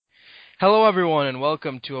Hello, everyone, and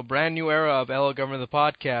welcome to a brand new era of Hello Government the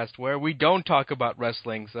Podcast, where we don't talk about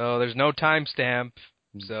wrestling, so there's no timestamp.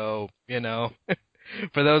 So,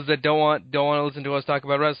 for those that don't want to listen to us talk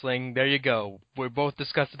about wrestling, there you go. We're both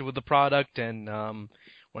disgusted with the product, and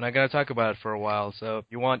we're not going to talk about it for a while. So if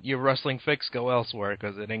you want your wrestling fix, go elsewhere,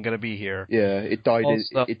 because it ain't going to be here. Yeah, it died.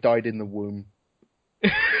 Also, It died in the womb.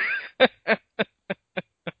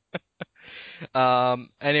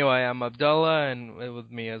 Anyway, I'm Abdullah, and with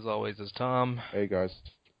me, as always, is Tom. Hey guys.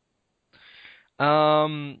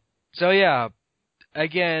 So yeah,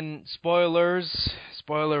 again, spoilers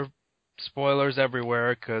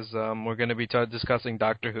everywhere, because we're going to be discussing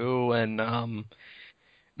Doctor Who, and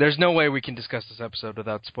there's no way we can discuss this episode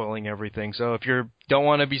without spoiling everything. So if you don't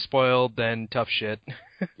want to be spoiled, then tough shit.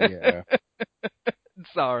 Yeah.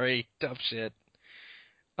 Sorry, tough shit.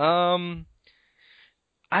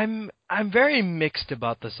 I'm very mixed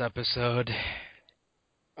about this episode.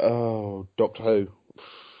 Oh, Doctor Who.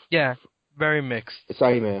 Yeah, very mixed.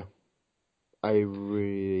 Same here. I am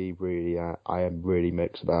really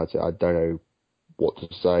mixed about it. I don't know what to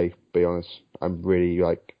say, to be honest. I'm really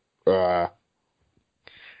like, I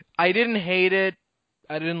didn't hate it.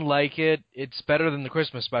 I didn't like it. It's better than the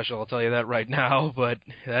Christmas special, I'll tell you that right now, but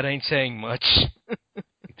that ain't saying much.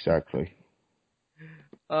 Exactly.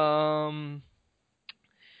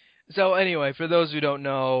 So anyway, for those who don't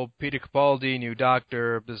know, Peter Capaldi, new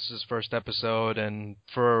Doctor, this is his first episode, and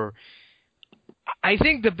I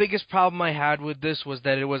think the biggest problem I had with this was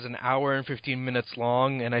that it was an hour and 15 minutes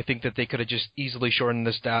long, and I think that they could have just easily shortened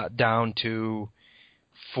this down to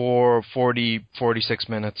 46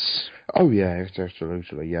 minutes. Oh yeah,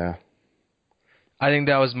 absolutely, yeah. I think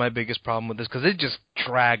that was my biggest problem with this, because it just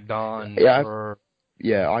dragged on.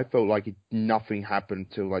 Yeah, I felt like nothing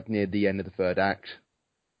happened till like near the end of the third act.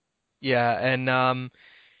 Yeah, and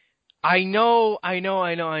I know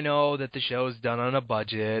that the show's done on a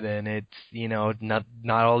budget, and it's, not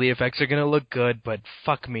all the effects are gonna look good, but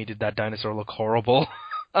fuck me, did that dinosaur look horrible.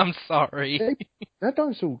 I'm sorry. That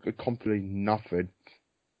dinosaur accomplished nothing.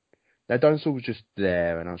 That dinosaur was just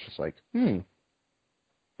there, and I was just like,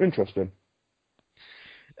 interesting.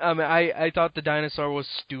 I thought the dinosaur was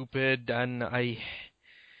stupid, and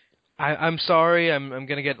I'm sorry, I'm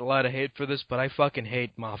gonna get a lot of hate for this, but I fucking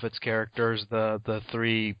hate Moffat's characters, the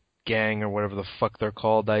three gang or whatever the fuck they're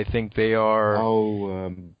called. I think they are.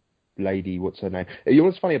 Oh, lady, what's her name? You know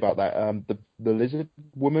what's funny about that? The lizard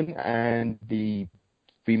woman and the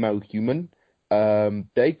female human,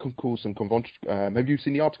 they can cause some convulsion. Have you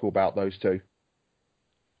seen the article about those two?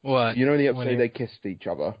 What? You know, in the episode they kissed each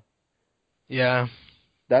other. Yeah.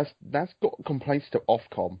 That's got complaints to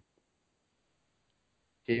Ofcom.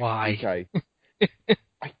 Why? Okay.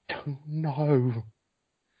 I don't know.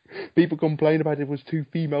 People complain about it was two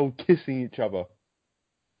female kissing each other.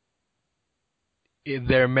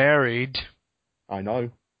 They're married. I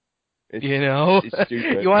know. It's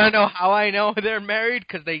stupid. You want to know how I know they're married?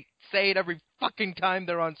 Because they say it every fucking time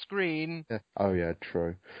they're on screen. Oh yeah,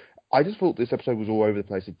 true. I just thought this episode was all over the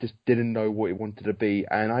place. It just didn't know what it wanted to be,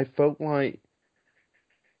 and I felt like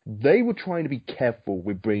they were trying to be careful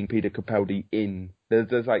with bringing Peter Capaldi in.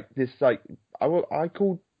 There's like this, like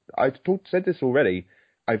said this already.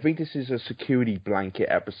 I think this is a security blanket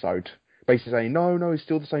episode, basically saying no, he's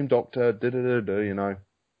still the same Doctor.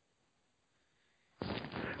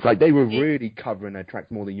 Like they were really covering their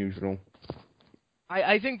tracks more than usual.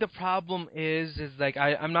 I think the problem is like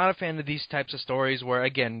I'm not a fan of these types of stories where,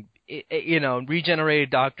 again,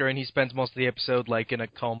 regenerated Doctor and he spends most of the episode like in a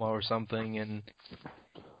coma or something, and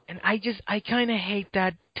I kind of hate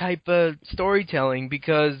that type of storytelling,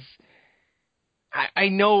 because I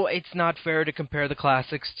know it's not fair to compare the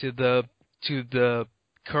classics to the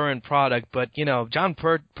current product, but John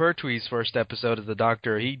Pertwee's first episode as the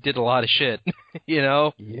Doctor, he did a lot of shit.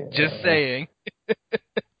 Yeah. Just saying.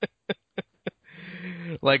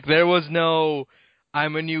 Like, there was no,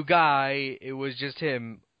 I'm a new guy. It was just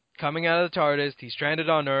him coming out of the TARDIS. He's stranded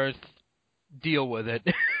on Earth. Deal with it.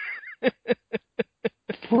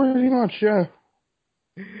 Pretty much, yeah.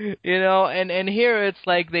 And here it's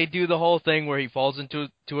like they do the whole thing where he falls into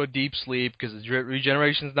a deep sleep because his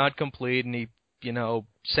regeneration's not complete, and he,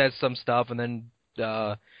 says some stuff and then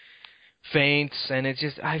faints, and it's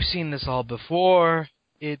just, I've seen this all before.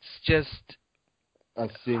 It's just...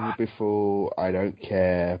 I've seen it before, I don't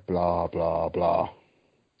care, blah, blah, blah.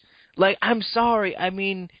 Like, I'm sorry, I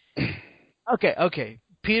mean... Okay,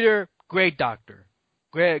 Peter, great Doctor.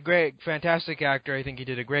 Great, fantastic actor. I think he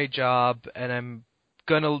did a great job, and I'm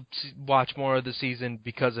gonna watch more of the season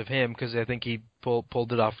because of him, because I think he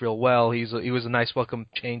pulled it off real well. He was a nice welcome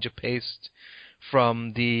change of pace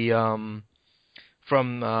from the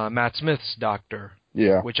from Matt Smith's Doctor.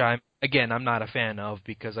 Yeah. Which I'm not a fan of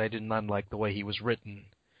because I did not like the way he was written.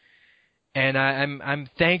 And I'm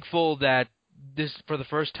thankful that this, for the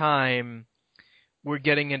first time, we're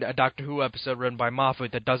getting a Doctor Who episode written by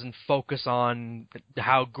Moffat that doesn't focus on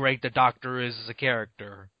how great the Doctor is as a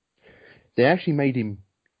character. They actually made him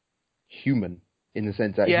human in the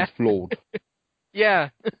sense that he's flawed.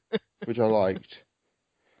 Yeah. Which I liked.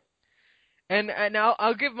 And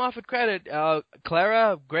I'll give Moffat credit.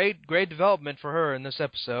 Clara, great development for her in this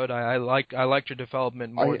episode. I liked her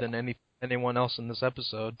development more than anyone else in this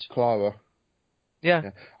episode. Clara.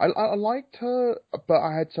 Yeah. I liked her, but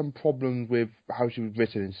I had some problems with how she was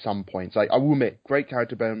written in some points. Like, I will admit, great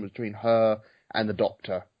character development between her and the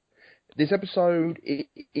Doctor. This episode, it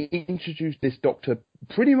introduced this Doctor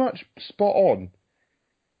pretty much spot on.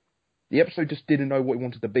 The episode just didn't know what it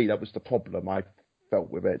wanted to be. That was the problem I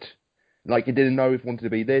felt with it. Like, it didn't know if it wanted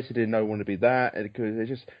to be this, it didn't know it wanted to be that, and it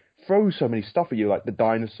just throws so many stuff at you, like the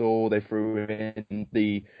dinosaur, they threw in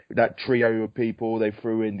that trio of people, they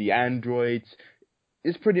threw in the androids.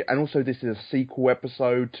 It's pretty, and also this is a sequel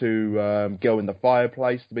episode to Girl in the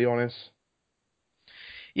Fireplace, to be honest.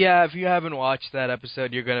 Yeah, if you haven't watched that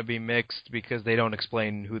episode, you're going to be mixed because they don't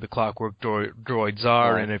explain who the Clockwork droids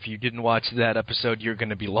are, right. And if you didn't watch that episode, you're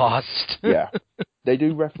going to be lost. Yeah, they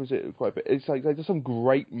do reference it quite a bit. It's like there's some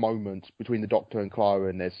great moments between the Doctor and Clara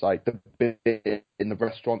in this, like the bit in the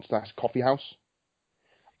restaurant / coffee house.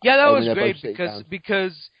 Yeah, that was great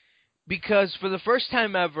because for the first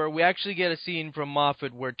time ever, we actually get a scene from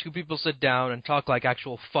Moffat where two people sit down and talk like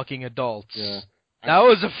actual fucking adults. Yeah. That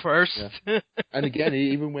was a first. Yeah. And again,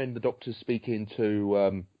 even when the Doctor's speaking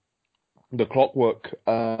to the Clockwork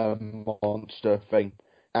monster thing,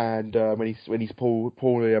 and when he's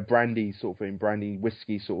pouring a brandy sort of thing, brandy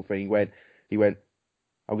whiskey sort of thing, he went,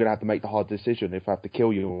 I'm gonna have to make the hard decision if I have to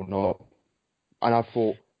kill you or not. And I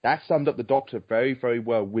thought that summed up the Doctor very, very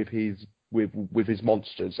well with his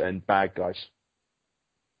monsters and bad guys.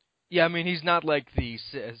 Yeah, I mean, he's not like the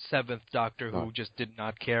seventh Doctor who just did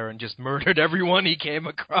not care and just murdered everyone he came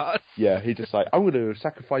across. Yeah, he just like, I'm going to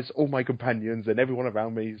sacrifice all my companions and everyone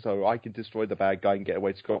around me so I can destroy the bad guy and get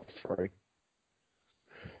away scot-free.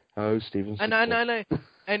 Oh, Steven. And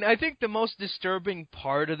I think the most disturbing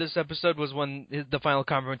part of this episode was when the final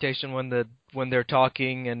confrontation, when they're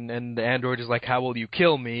talking and the android is like, how will you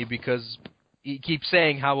kill me? Because he keeps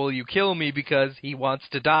saying, how will you kill me? Because he wants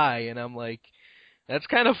to die. And I'm like, that's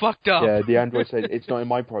kind of fucked up. Yeah, the android said, it's not in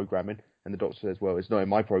my programming. And the Doctor says, well, it's not in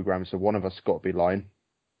my programming, so one of us got to be lying.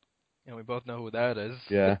 And we both know who that is.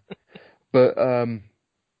 Yeah. But the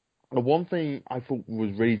one thing I thought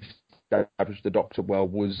was really established the Doctor well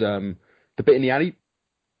was the bit in the alley.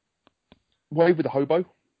 Way with the hobo.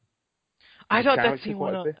 I thought that scene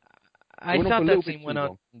went on. I thought that scene went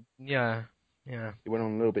on. Yeah. It went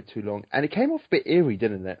on a little bit too long. And it came off a bit eerie,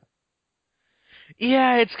 didn't it?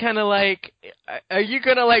 Yeah, it's kind of like, are you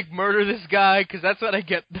going to, like, murder this guy? Because that's what I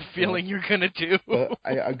get the feeling you're going to do. But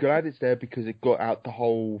I'm glad it's there because it got out the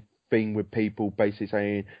whole thing with people basically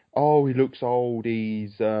saying, oh, he looks old,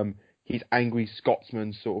 he's angry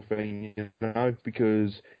Scotsman sort of thing, you know,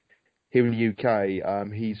 because here in the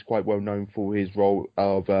UK, he's quite well known for his role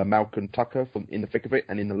of Malcolm Tucker from In the Thick of It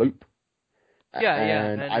and In the Loop.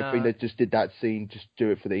 And I think they just did that scene, just do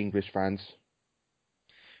it for the English fans.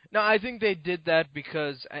 No, I think they did that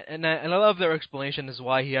because, and I love their explanation as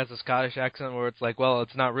why he has a Scottish accent, where it's like, well,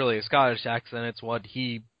 it's not really a Scottish accent, it's what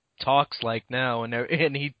he talks like now, and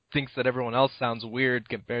he thinks that everyone else sounds weird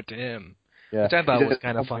compared to him, which I thought was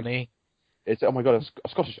kind of funny. It's, oh my god, a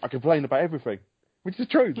Scottish, I complain about everything, which is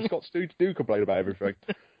true, the Scots do complain about everything.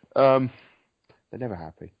 They're never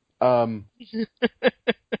happy.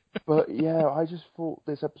 But yeah, I just thought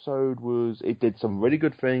this episode it did some really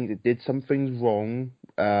good things, it did some things wrong.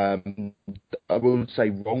 I wouldn't say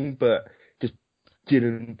wrong, but just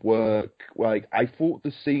didn't work. Like, I thought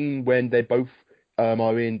the scene when they both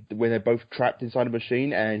when they're both trapped inside a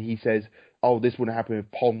machine, and he says, "Oh, this wouldn't happen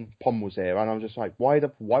if Pom was here," and I was just like, why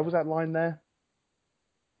was that line there?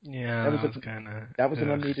 Yeah, that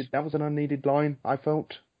was an unneeded line, I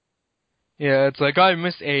felt. Yeah, it's like, I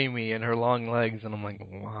miss Amy and her long legs, and I'm like,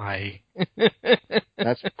 why?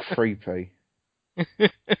 That's creepy.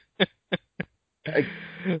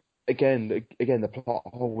 Again, the plot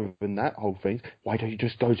hole within that whole thing. Why don't you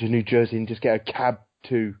just go to New Jersey and just get a cab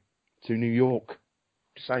to New York?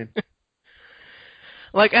 Just saying.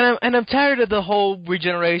 Like, and I'm tired of the whole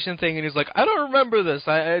regeneration thing. And he's like, I don't remember this.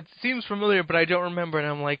 It seems familiar, but I don't remember. And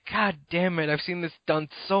I'm like, God damn it! I've seen this done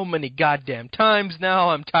so many goddamn times now.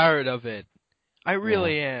 I'm tired of it. I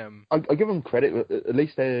really am. I give them credit. At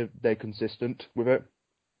least they're consistent with it.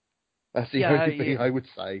 That's the Yeah, only thing I would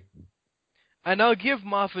say. and I'll give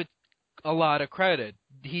Moffat a lot of credit.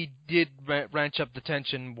 He did wrench up the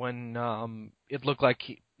tension when it looked like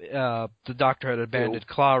the Doctor had abandoned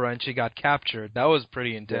Clara and she got captured. That was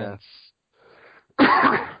pretty intense.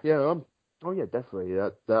 Yeah, oh yeah, definitely.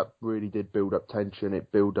 That really did build up tension.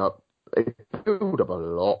 It built up a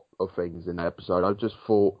lot of things in the episode. I just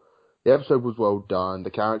thought the episode was well done.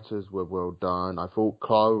 The characters were well done. I thought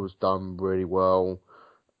Clara was done really well.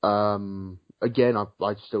 Again,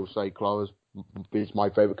 I'd still say Clara's is my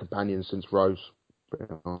favourite companion since Rose.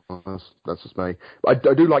 That's just me. But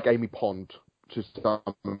I do like Amy Pond to some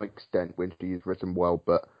extent when she is written well,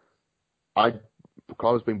 but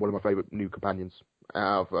Clara's been one of my favourite new companions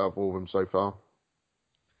out of all of them so far.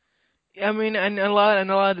 I mean, there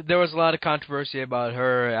was a lot of controversy about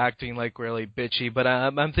her acting like really bitchy, but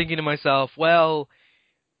I'm thinking to myself, well,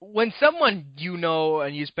 when someone you know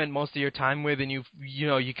and you spend most of your time with and you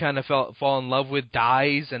kind of fall in love with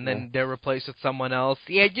dies and then they're replaced with someone else,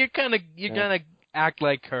 you're gonna act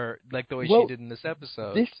like her, like the way she did in this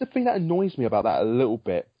episode. This is the thing that annoys me about that a little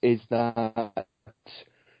bit, is that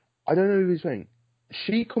I don't know who's saying.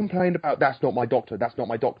 She complained about that's not my doctor.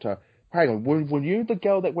 Hang on, were you the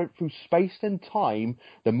girl that went through space and time,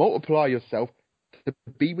 then multiply yourself to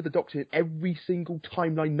be with the Doctor in every single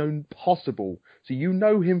timeline known possible, so you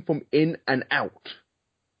know him from in and out?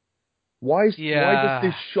 Why does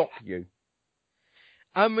this shock you?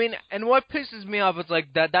 I mean, and what pisses me off is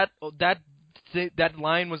like that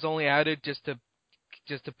line was only added just to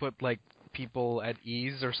put like people at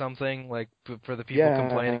ease or something, like for the people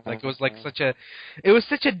complaining. Like it was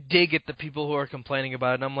such a dig at the people who are complaining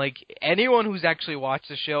about it. And I'm like, anyone who's actually watched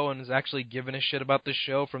the show and has actually given a shit about the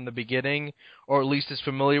show from the beginning, or at least is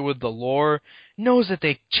familiar with the lore, knows that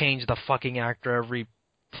they change the fucking actor every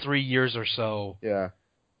 3 years or so. Yeah.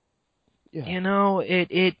 You know,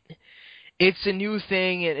 it's a new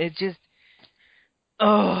thing, and it just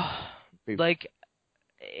like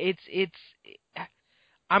it's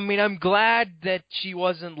I mean, I'm glad that she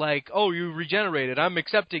wasn't like, oh, you regenerated, I'm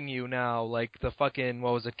accepting you now, like the fucking,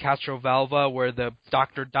 what was it, Castrovalva, where the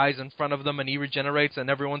Doctor dies in front of them and he regenerates and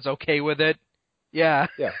everyone's okay with it. Yeah.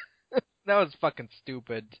 Yeah. That was fucking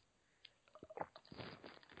stupid.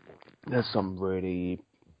 There's some really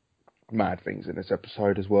mad things in this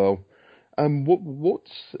episode as well. I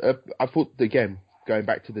thought, again, going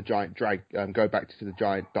back to the giant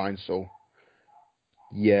dinosaur.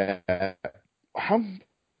 Yeah.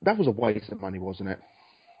 That was a waste of money, wasn't it?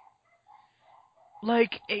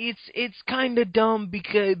 Like, it's kind of dumb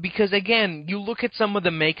because again, you look at some of the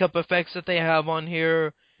makeup effects that they have on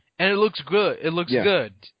here, and it looks good. It looks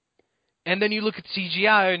good. And then you look at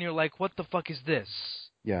CGI, and you're like, what the fuck is this?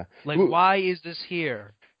 Yeah. Like, why is this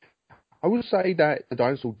here? I would say that the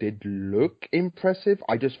dinosaur did look impressive.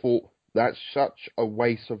 I just thought that's such a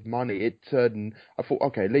waste of money. I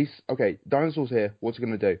thought, dinosaur's here. What's it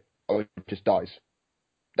going to do? Oh, it just dies.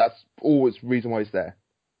 That's always the reason why it's there.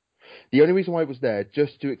 The only reason why it was there,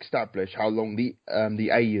 just to establish how long the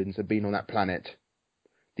aliens had been on that planet.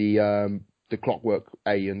 The clockwork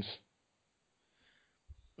aliens.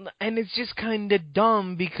 And it's just kind of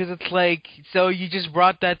dumb because it's like, so you just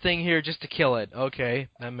brought that thing here just to kill it. Okay,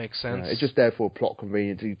 that makes sense. It's just there for plot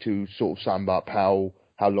convenience to sort of sum up how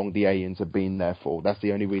long the aliens have been there for. That's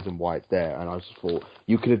the only reason why it's there. And I just thought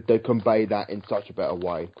you could have conveyed that in such a better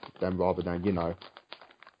way rather than, you know.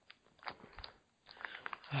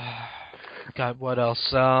 God, what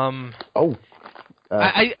else? I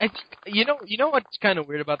you know what's kind of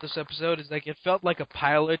weird about this episode is like it felt like a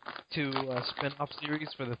pilot to a spin-off series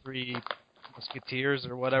for the Three Musketeers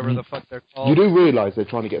or whatever the fuck they're called. You do realise they're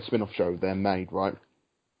trying to get a spin-off show they're made, right?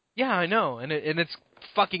 Yeah, I know, and it's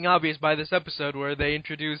fucking obvious by this episode where they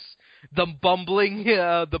introduce the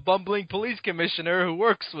bumbling police commissioner who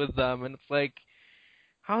works with them, and it's like,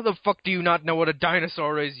 how the fuck do you not know what a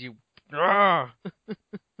dinosaur is, you?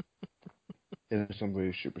 There's some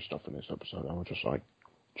really stupid stuff in this episode. I was just like,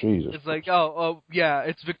 Jesus. It's like, oh, yeah,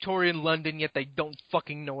 it's Victorian London, yet they don't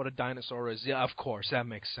fucking know what a dinosaur is. Yeah, of course, that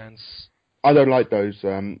makes sense. I don't like those.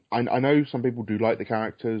 I know some people do like the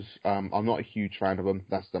characters. I'm not a huge fan of them.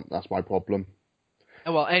 That's my problem.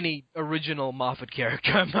 Well, any original Moffat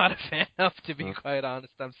character I'm not a fan of, to be quite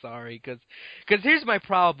honest. I'm sorry, because here's my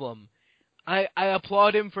problem. I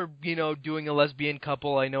applaud him for, doing a lesbian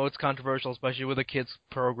couple. I know it's controversial, especially with a kids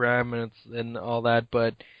program and all that,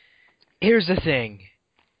 but here's the thing.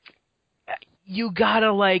 You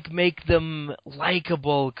gotta, make them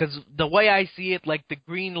likable, because the way I see it, the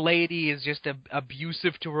Green Lady is just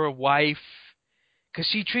abusive to her wife, because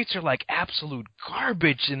she treats her like absolute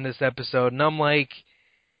garbage in this episode, and I'm like,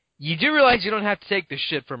 You do realize you don't have to take the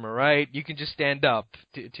shit from her, right? You can just stand up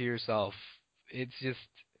to yourself. It's just,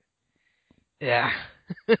 yeah.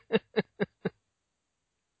 It's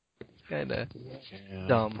kind of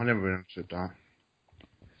dumb. I never really understood that.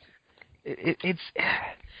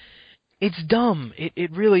 It's dumb.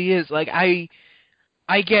 It really is. Like, I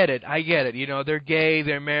get it. You know, they're gay,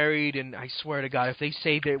 they're married, and I swear to God, if they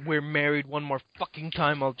say that we're married one more fucking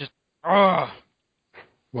time, I'll just, ugh.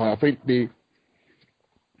 Well, I think the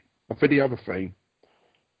other thing,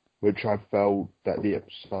 which I felt that the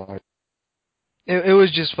episode... It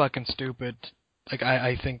was just fucking stupid. Like,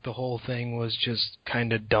 I think the whole thing was just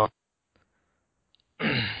kind of dumb.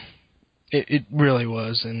 It really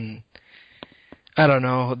was, and I don't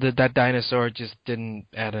know, that dinosaur just didn't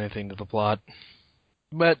add anything to the plot.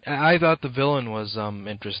 But I thought the villain was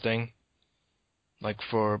interesting. Like,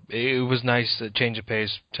 it was nice to change of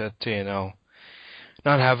pace to you know,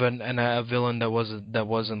 not have a villain that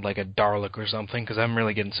wasn't like a Dalek or something, because I'm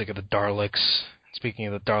really getting sick of the Daleks. Speaking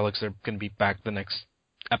of the Daleks, they're going to be back the next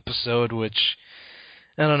episode, which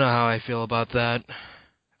I don't know how I feel about that. I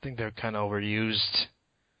think they're kind of overused, to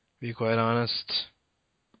be quite honest.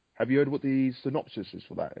 Have you heard what the synopsis is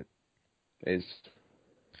for that is?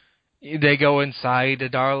 They go inside a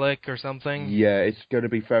Dalek or something? Yeah, it's going to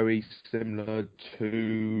be very similar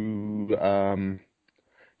to,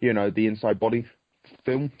 you know, the Inside Body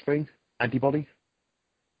film thing, Antibody.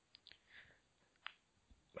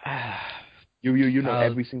 You know,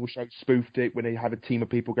 every single show spoofed it when they have a team of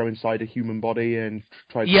people go inside a human body and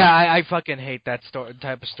try. Yeah, I fucking hate that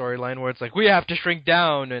type of storyline where it's like we have to shrink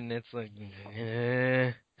down, and it's like,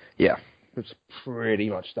 Yeah, it's pretty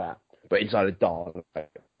much that, but inside a Dalek.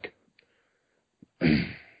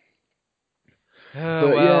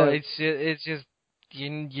 Well, yeah. it's just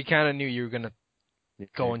you kind of knew you were gonna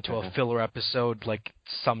go into a filler episode like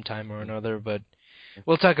sometime or another, but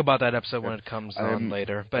we'll talk about that episode when it comes on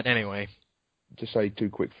later. But anyway, just say two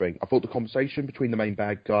quick things. I thought the conversation between the main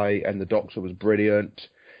bad guy and the Doctor was brilliant.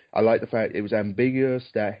 I like the fact it was ambiguous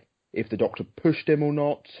that if the Doctor pushed him or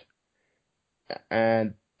not,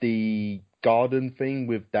 and the garden thing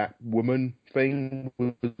with that woman thing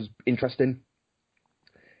was interesting.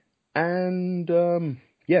 And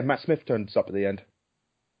yeah, Matt Smith turns up at the end.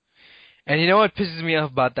 And you know what pisses me off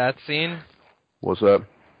about that scene? What's that?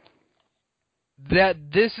 That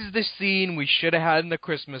this is the scene we should have had in the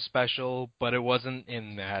Christmas special, but it wasn't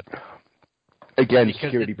in that. Again,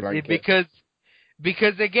 security blanket.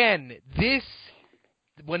 Because again, this,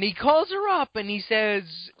 when he calls her up and he says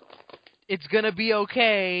it's gonna be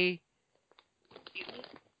okay,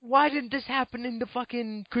 why didn't this happen in the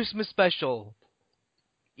fucking Christmas special?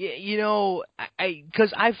 You know,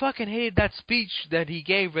 because I fucking hated that speech that he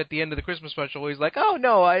gave at the end of the Christmas special where he's like, oh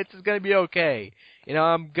no, it's gonna be okay. You know,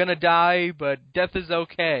 I'm gonna die, but death is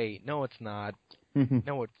okay. No, it's not.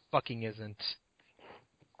 No, it fucking isn't.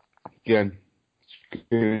 Again,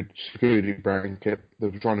 security blanket. They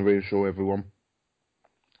were trying to reassure everyone.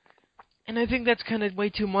 And I think that's kind of way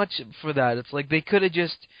too much for that. It's like they could have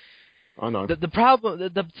just... I know. The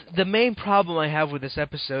problem, the main problem I have with this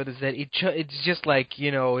episode is that it's just like,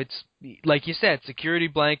 you know, it's like you said, security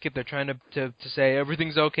blanket. They're trying to say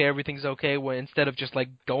everything's okay, when instead of just like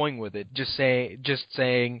going with it, just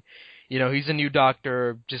saying, you know, he's a new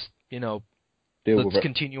doctor, just, you know, let's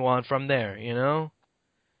continue on from there, you know.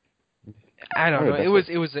 I don't know. It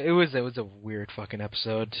was a weird fucking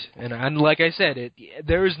episode, and like I said,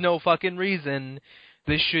 there is no fucking reason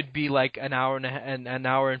this should be like an hour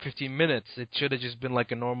and 15 minutes. It should have just been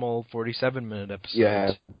like a normal 47-minute episode.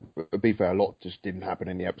 Yeah, to be fair, a lot just didn't happen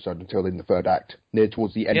in the episode until in the third act, near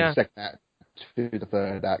towards the end of the second act to the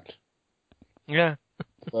third act. Yeah.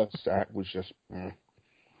 The first act was just.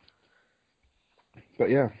 But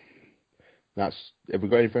yeah, have we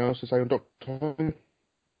got anything else to say on Doctor Who?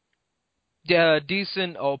 Yeah,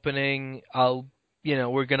 decent opening.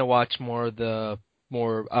 We're gonna watch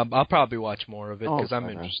I'll probably watch more of it because I'm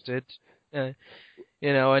interested. You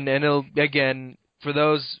know, and it'll, again, for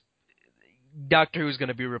those, Doctor Who's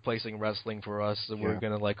gonna be replacing wrestling for us, so we're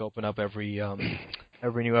gonna like open up every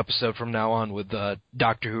new episode from now on with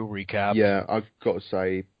Doctor Who recap. Yeah, I've got to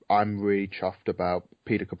say, I'm really chuffed about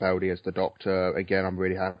Peter Capaldi as the Doctor. Again, I'm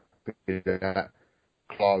really happy that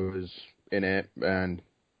Clara's in it, and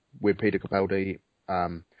with Peter Capaldi,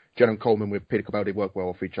 Jen Coleman with Peter Capaldi work well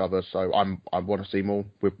off each other, so I want to see more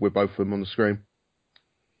with both of them on the screen.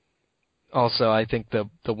 Also, I think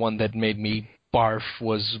the one that made me barf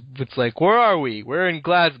was, it's like, where are we? We're in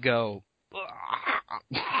Glasgow.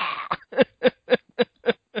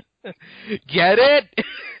 Get it?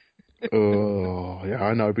 Oh, yeah,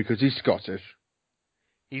 I know, because he's Scottish.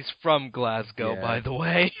 He's from Glasgow, Yeah. by the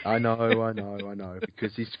way. I know,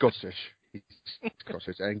 because he's Scottish. He's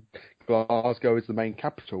Scottish, and Glasgow is the main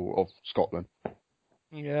capital of Scotland.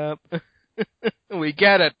 Yep. We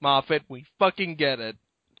get it, Moffat. We fucking get it.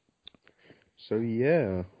 So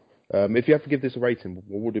yeah, if you have to give this a rating,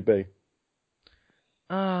 what would it be?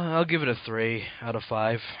 I'll give it a 3 out of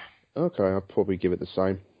 5. Okay, I'd probably give it the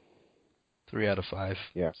same. 3 out of 5.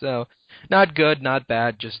 Yeah. So, not good, not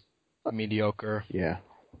bad, just mediocre. Yeah.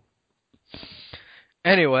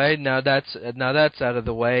 Anyway, now that's out of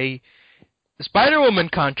the way. The Spider-Woman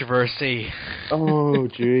controversy. Oh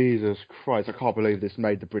Jesus Christ! I can't believe this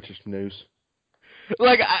made the British news.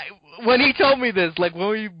 Like, when he told me this, like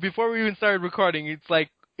before we even started recording, it's like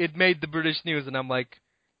it made the British news, and I'm like,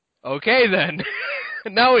 okay then.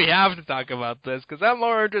 Now we have to talk about this, because I'm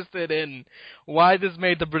more interested in why this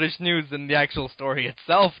made the British news than the actual story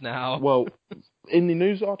itself now. Well, in the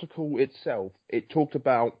news article itself, it talked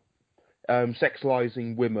about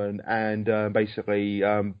sexualizing women and basically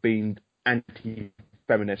being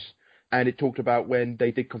anti-feminist. And it talked about when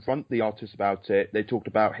they did confront the artist about it, they talked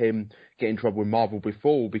about him getting in trouble with Marvel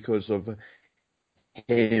before because of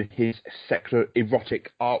his sexual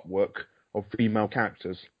erotic artwork of female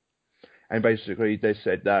characters. And basically they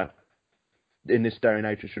said that in this day and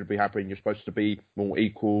age it should be happening. You're supposed to be more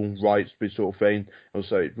equal rights, this sort of thing.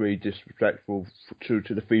 Also, it's really disrespectful to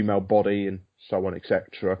the female body and so on,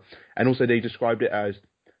 etc. And also, they described it as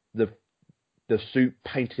the suit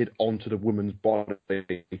painted onto the woman's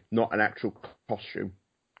body, not an actual costume.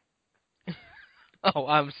 Oh,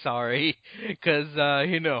 I'm sorry, because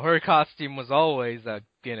her costume was always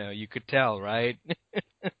you could tell, right?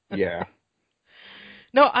 Yeah.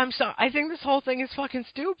 No, I'm sorry. I think this whole thing is fucking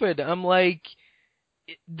stupid. I'm like,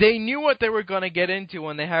 they knew what they were gonna get into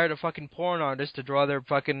when they hired a fucking porn artist to draw their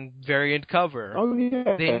fucking variant cover. Oh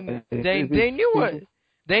yeah.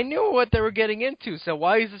 They knew what they were getting into. So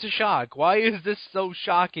why is this a shock? Why is this so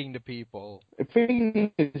shocking to people? The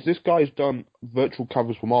thing is, this guy's done virtual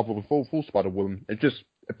covers for Marvel before, for Spider-Woman. It just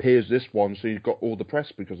appears this one, so he's got all the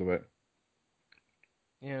press because of it.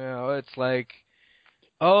 It's like,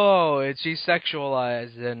 oh, she's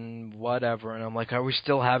sexualized and whatever. And I'm like, are we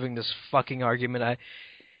still having this fucking argument?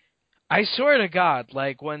 I swear to God,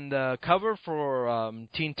 like when the cover for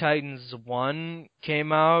Teen Titans 1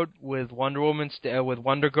 came out with Wonder Woman with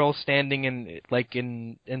Wonder Girl standing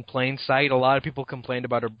in plain sight, a lot of people complained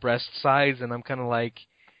about her breast size, and I'm kind of like,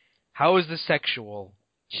 how is this sexual?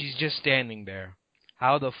 She's just standing there.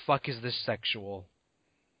 How the fuck is this sexual?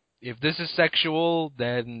 If this is sexual,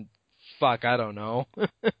 then fuck, I don't know.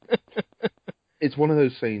 It's one of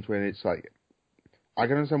those things where it's like, I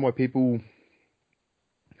can understand why people,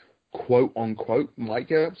 quote unquote, might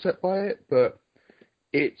get upset by it, but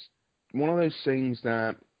it's one of those things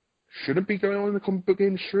that shouldn't be going on in the comic book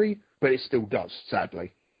industry, but it still does,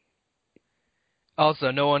 sadly.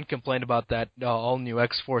 Also, no one complained about that all-new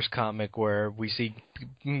X-Force comic where we see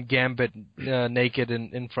Gambit naked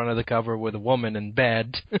in front of the cover with a woman in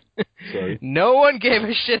bed. So, no one gave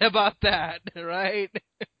a shit about that, right?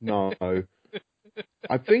 No.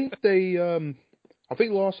 I think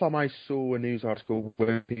last time I saw a news article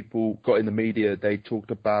where people got in the media, they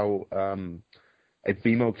talked about a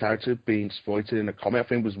female character being exploited in a comic. I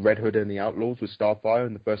think it was Red Hood and the Outlaws with Starfire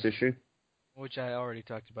in the first issue. Which I already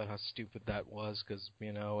talked about how stupid that was, because,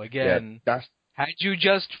 again, yeah, had you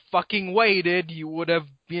just fucking waited, you would have,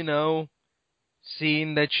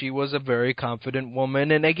 seen that she was a very confident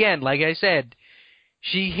woman. And again, like I said,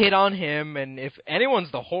 she hit on him, and if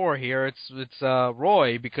anyone's the whore here, it's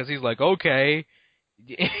Roy, because he's like, okay,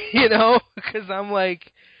 because I'm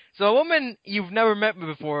like, so a woman you've never met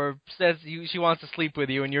before says she wants to sleep with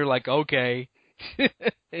you, and you're like, okay,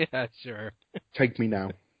 yeah, sure. Take me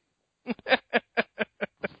now.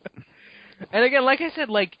 And again, like I said,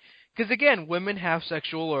 because again, women have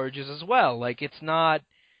sexual urges as well. Like, it's not,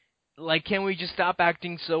 can we just stop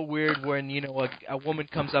acting so weird when, a woman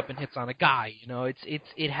comes up and hits on a guy?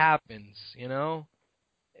 It happens,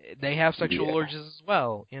 They have sexual urges as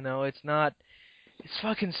well, it's not, it's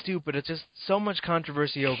fucking stupid. It's just so much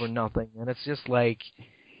controversy over nothing, and it's just like,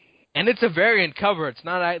 and it's a variant cover. It's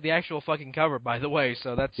not the actual fucking cover, by the way,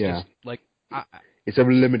 so that's just, it's a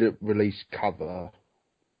limited release cover.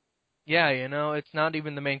 Yeah, it's not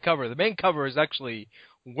even the main cover. The main cover is actually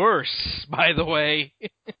worse, by the way,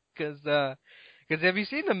 because have you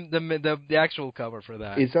seen the actual cover for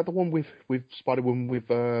that? Is that the one with Spider-Woman with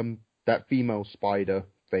that female spider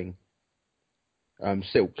thing?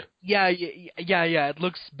 Silk. Yeah. It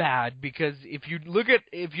looks bad because if you look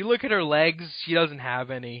at her legs, she doesn't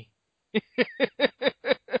have any.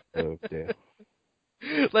 Oh dear.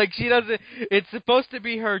 Like she doesn't. It's supposed to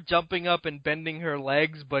be her jumping up and bending her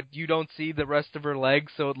legs, but you don't see the rest of her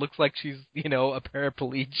legs, so it looks like she's, a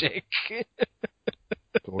paraplegic.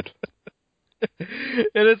 God.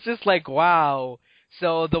 And it's just like, wow.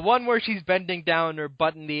 So the one where she's bending down, her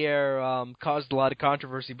butt in the air, caused a lot of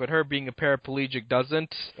controversy, but her being a paraplegic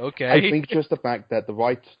doesn't. Okay. I think just the fact that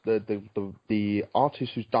the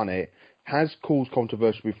artist who's done it has caused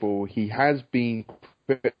controversy before. He has been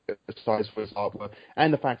criticized for his artwork,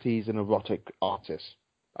 and the fact he's an erotic artist.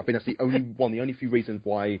 I think that's the only few reasons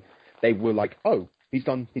why they were like, oh, he's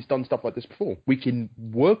done stuff like this before. We can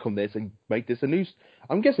work on this and make this a news.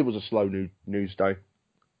 I'm guessing it was a slow news day.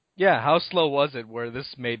 Yeah, how slow was it where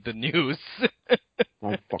this made the news?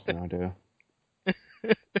 I have fucking idea.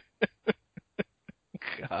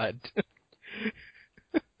 God.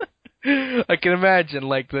 I can imagine,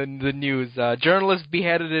 like the news. Journalist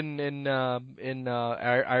beheaded in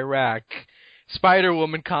Iraq.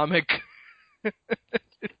 Spider-Woman comic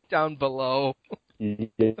down below.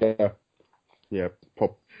 Yeah, I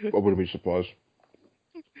wouldn't be surprised.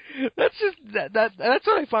 That's just that's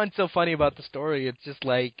what I find so funny about the story. It's just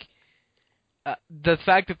like the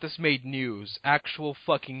fact that this made news, actual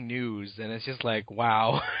fucking news, and it's just like,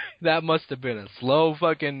 wow, that must have been a slow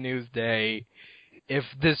fucking news day if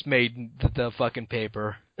this made the fucking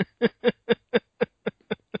paper.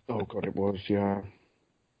 Oh god, it was, yeah.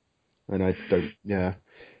 And I don't, yeah.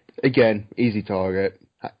 Again, easy target.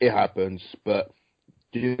 It happens, but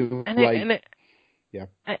do yeah.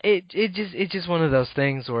 It's just one of those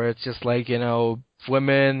things where it's just like,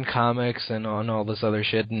 women, comics, and all this other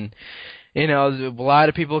shit, and a lot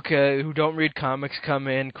of people who don't read comics come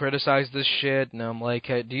in, criticize this shit, and I'm like,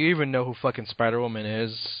 hey, do you even know who fucking Spider-Woman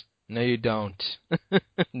is? No, you don't.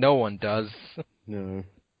 No one does. No.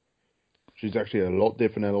 She's actually a lot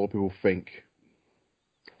different than a lot of people think.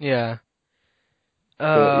 Yeah.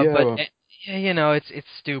 But it's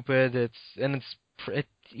stupid.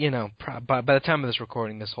 By the time of this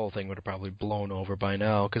recording, this whole thing would have probably blown over by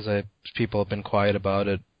now because people have been quiet about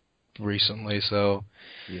it recently. So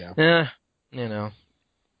yeah,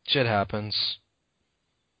 shit happens.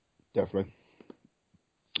 Definitely.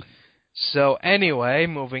 So anyway,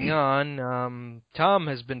 moving on. Tom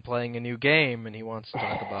has been playing a new game, and he wants to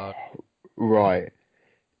talk about. Right.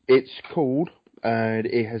 It's called, and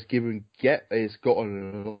it has it's got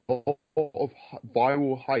a lot of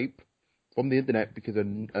viral hype from the internet because a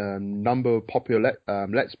number of popular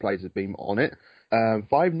Let's Plays have been on it.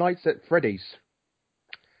 Five Nights at Freddy's.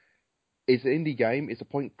 It's an indie game. It's a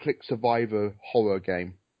point-click survivor horror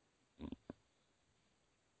game.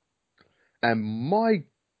 And my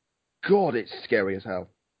God, it's scary as hell.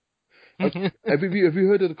 Have you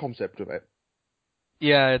heard of the concept of it?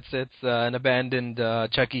 Yeah, it's an abandoned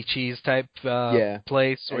Chuck E. Cheese type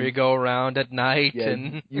place where you go around at night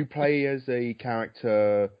and you play as a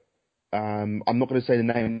character. I'm not going to say the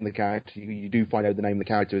name of the character. You do find out the name of the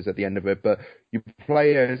character is at the end of it, but you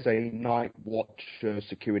play as a night watcher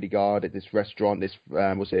security guard at this restaurant. This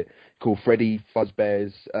what's it called? Freddy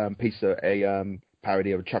Fazbear's Pizza, a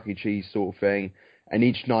parody of a Chuck E. Cheese sort of thing. And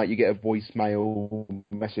each night you get a voicemail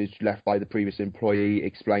message left by the previous employee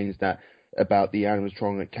explains that about the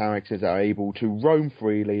animatronic characters that are able to roam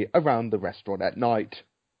freely around the restaurant at night.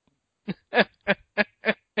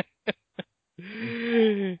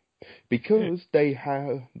 Because they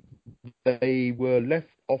were left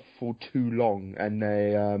off for too long, and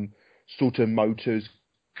they sort of motors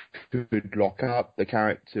could lock up. The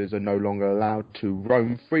characters are no longer allowed to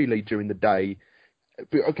roam freely during the day.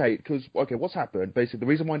 What's happened? Basically, the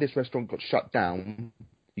reason why this restaurant got shut down,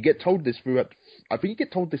 you get told this I think you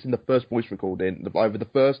get told this in the first voice recording, either the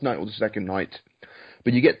first night or the second night.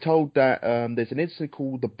 But you get told that there's an incident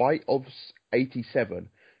called the Bite of 87,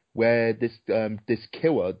 where this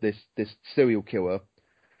killer, this serial killer,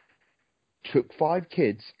 took 5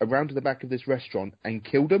 kids around to the back of this restaurant and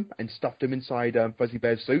killed them and stuffed them inside Fuzzy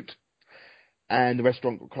Bear's suit, and the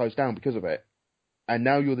restaurant got closed down because of it. And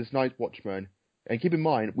now you're this night watchman, and keep in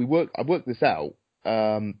mind, I worked this out.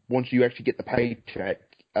 Once you actually get the paycheck,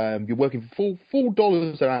 you're working for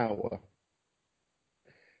 $4 an hour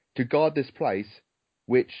to guard this place,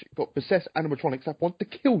 which got possessed animatronics that want to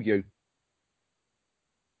kill you.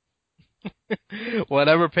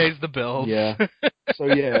 Whatever pays the bills. Yeah.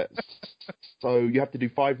 So you have to do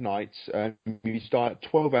 5 nights. You start at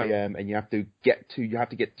 12 a.m. and you have to get to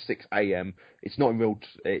 6 a.m. It's not in real.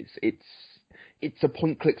 It's a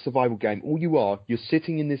point-click survival game. All you're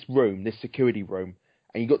sitting in this room, this security room,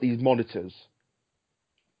 and you got these monitors,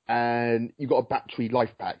 and you got a battery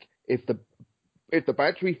life pack. If the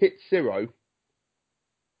battery hits 0,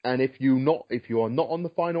 and if you are not on the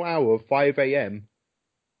final hour of 5 a.m.,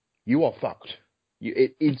 you are fucked.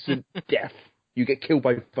 Instant death. You get killed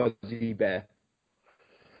by Fuzzy Bear,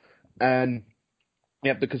 and you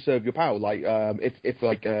have to conserve your power. Like if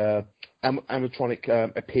like animatronic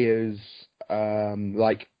appears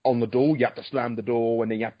like on the door, you have to slam the door,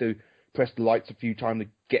 and then you have to press the lights a few times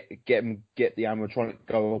to get the animatronic to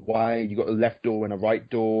go away. You got a left door and a right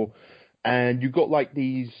door, and you got like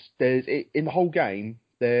these. In the whole game.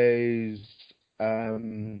 There's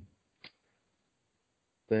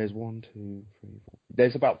one, two, three, four.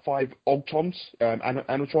 There's about 5 Ogtons,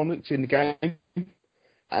 animatronics in the game,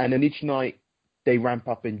 and then each night they ramp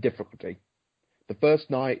up in difficulty. The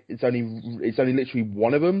first night it's only literally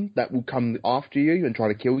one of them that will come after you and try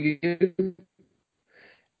to kill you,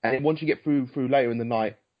 and once you get through later in the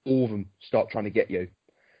night, all of them start trying to get you.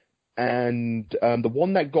 And the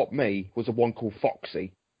one that got me was a one called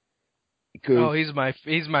Foxy. Because,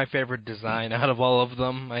 he's my favorite design out of all of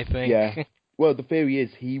them, I think. Yeah. Well, the theory is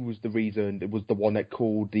he was the reason. It was the one that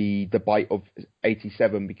called the bite of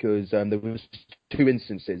 87 because there was 2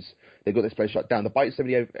 instances. They got this place shut down. The bite of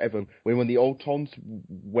 77 when the Autons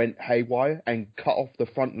went haywire and cut off the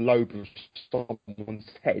front lobe of someone's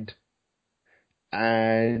head,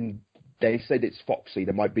 and they said it's Foxy.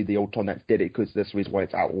 There might be the Auton that did it because that's the reason why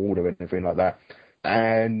it's out of order and everything like that.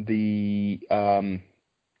 And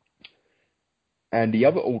the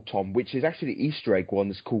other Auton, which is actually the Easter egg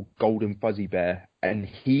one, is called Golden Fuzzy Bear, and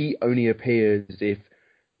he only appears if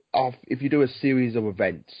you do a series of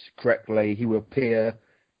events correctly. He will appear,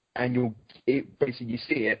 and basically you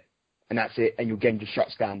see it, and that's it, and your game just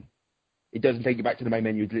shuts down. It doesn't take you back to the main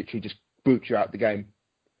menu. It literally just boots you out the game,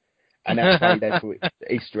 and that's why that's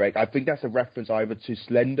Easter egg. I think that's a reference either to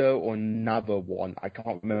Slender or another one. I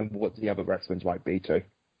can't remember what the other reference might be to.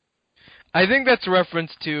 I think that's a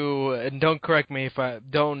reference to, and don't correct me if I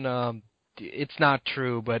don't. It's not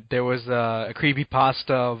true, but there was a creepypasta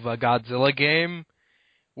of a Godzilla game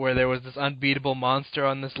where there was this unbeatable monster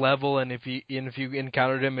on this level, and if you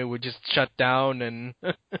encountered him, it would just shut down and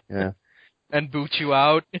Yeah. and boot you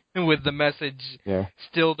out with the message, Yeah.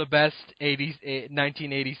 "Still the best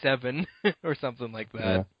 1987" or something like that.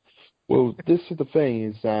 Yeah. Well, this is the thing,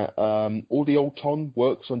 is that all the Auton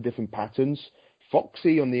works on different patterns.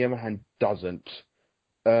 Foxy, on the other hand, doesn't.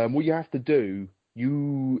 What you have to do,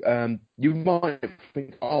 you might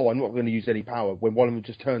think, oh, I'm not going to use any power. When one of them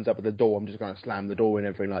just turns up at the door, I'm just going to slam the door and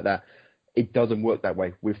everything like that. It doesn't work that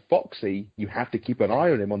way. With Foxy, you have to keep an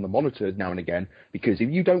eye on him on the monitor now and again, because if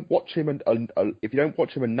you don't watch him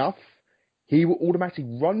enough, he will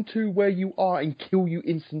automatically run to where you are and kill you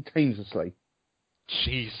instantaneously.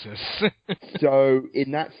 Jesus. So,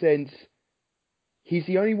 in that sense, he's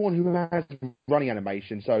the only one who has running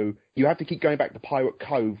animation, so you have to keep going back to Pirate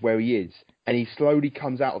Cove where he is, and he slowly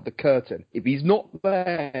comes out of the curtain. If he's not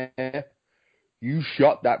there, you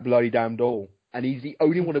shut that bloody damn door. And he's the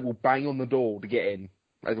only one that will bang on the door to get in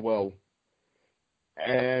as well.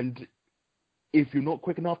 And if you're not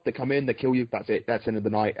quick enough, they come in, they kill you, that's it, that's the end of the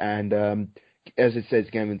night. And as it says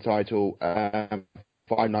again in the title,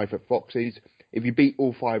 5 Nights at Foxy's, if you beat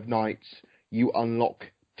all 5 nights, you unlock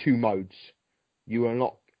 2 modes. You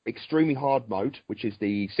unlock extremely hard mode, which is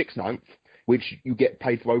the 6th night, which you get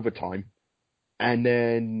paid for overtime. And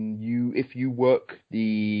then if you work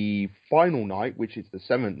the final night, which is the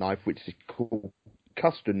 7th night, which is called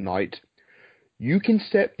Custom Night, you can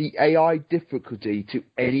set the AI difficulty to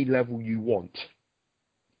any level you want.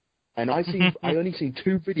 And I only seen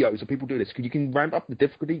 2 videos of people do this, because you can ramp up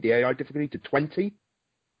the AI difficulty to 20,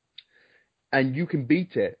 and you can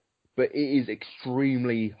beat it, but it is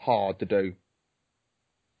extremely hard to do.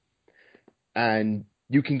 And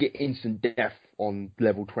you can get instant death on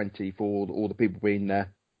level 20 for all the people being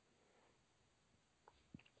there.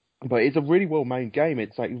 But it's a really well-made game.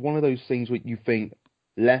 It's like one of those things where you think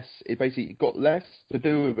it basically got less to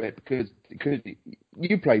do with it because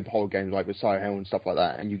you play horror games like with Silent Hill and stuff like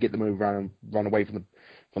that, and you get to move around and run away from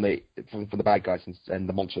the bad guys and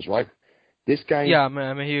the monsters, right? This game... Yeah, I'm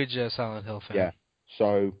a huge Silent Hill fan. Yeah.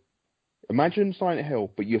 So, imagine Silent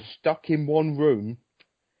Hill, but you're stuck in one room.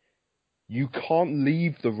 You can't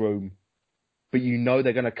leave the room, but you know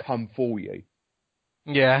they're going to come for you.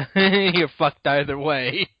 Yeah, you're fucked either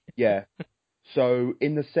way. Yeah. So,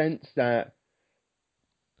 in the sense that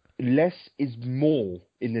less is more,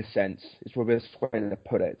 in this sense, is the best way to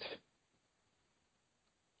put it.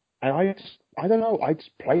 And I don't know, I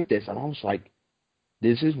just played this and I was like,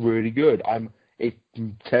 this is really good. It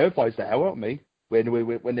terrifies the hell out of me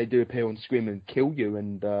when they do appear on screen and kill you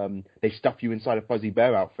and they stuff you inside a Fuzzy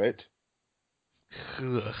Bear outfit.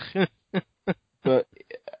 But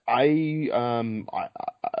I'm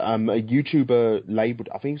a YouTuber labeled,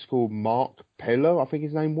 I think it's called Mark Pillar, I think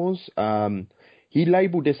his name was. He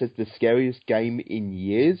labelled this as the scariest game in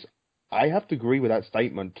years. I have to agree with that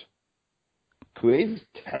statement. 'Cause it's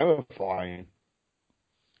terrifying.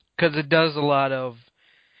 Because it does a lot of...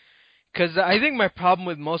 Because I think my problem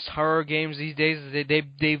with most horror games these days is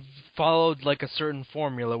they've followed like a certain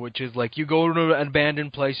formula, which is like you go to an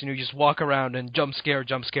abandoned place and you just walk around and jump scare,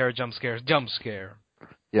 jump scare, jump scare, jump scare.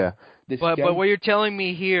 Yeah. But what you're telling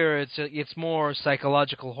me here, it's more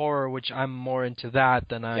psychological horror, which I'm more into that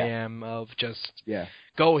than I am of just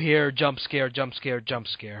go here, jump scare, jump scare, jump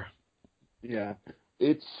scare. Yeah.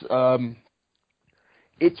 It's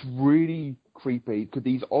really creepy because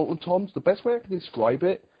these automatons, the best way I can describe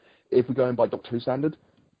it, if we're going by Doctor Who standard,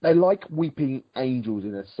 they're like weeping angels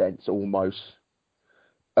in a sense, almost.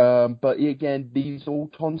 But again, these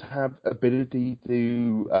automatons have ability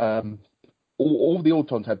to... all the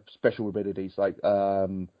automatons have special abilities. Like,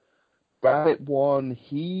 Rabbit one,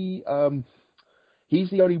 he's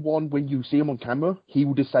the only one, when you see him on camera, he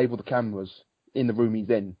will disable the cameras in the room he's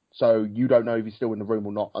in. So you don't know if he's still in the room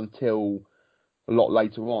or not until a lot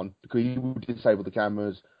later on, because he will disable the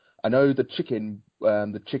cameras. I know the chicken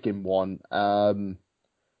one,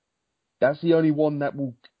 that's the only one that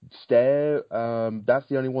will stare. That's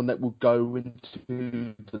the only one that will go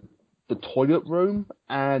into the toilet room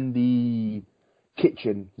and the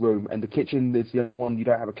kitchen room. And the kitchen is the only one you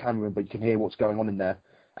don't have a camera in, but you can hear what's going on in there.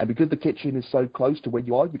 And because the kitchen is so close to where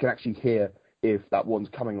you are, you can actually hear if that one's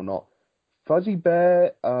coming or not. Fuzzy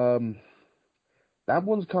Bear, that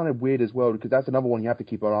one's kind of weird as well, because that's another one you have to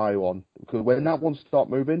keep an eye on. Because when that one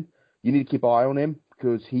starts moving, you need to keep an eye on him,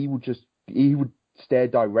 because he would stare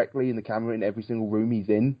directly in the camera in every single room he's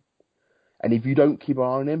in. And if you don't keep an eye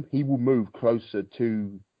on him, he will move closer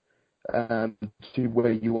to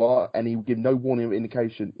where you are, and he will give no warning or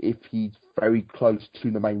indication if he's very close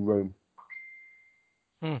to the main room.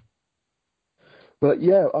 But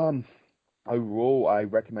yeah, overall, I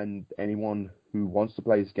recommend anyone who wants to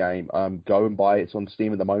play this game, go and buy it. It's on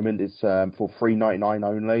Steam at the moment. It's for $3.99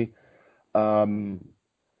 only.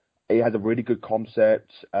 It has a really good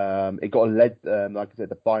concept. It got like I said,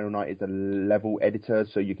 the Final Night is a level editor,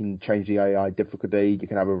 so you can change the AI difficulty. You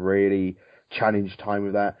can have a really challenge time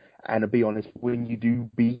with that. And to be honest, when you do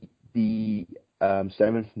beat the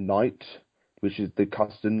seventh night, which is the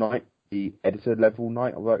custom night, the editor level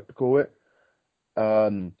night, I like to call it,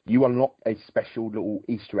 you unlock a special little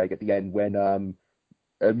Easter egg at the end when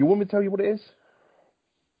you want me to tell you what it is?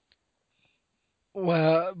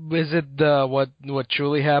 Well, is it what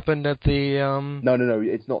truly happened at the No,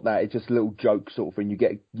 it's not that. It's just a little joke sort of thing.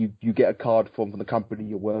 You get a card from the company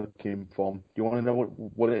you're working from. Do you want to know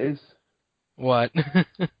what it is? What?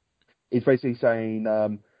 It's basically saying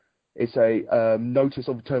it's a notice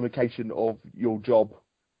of termination of your job.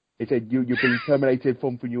 It said you're being terminated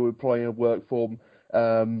from your employer work from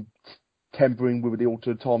tampering with the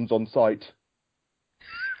automatons on site.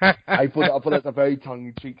 I thought that's a very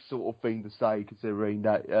tongue-in-cheek sort of thing to say, considering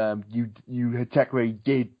that you technically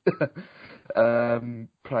did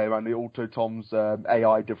play around the automatons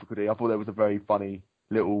AI difficulty. I thought that was a very funny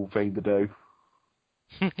little thing to do.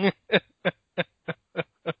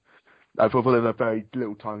 I thought it was a very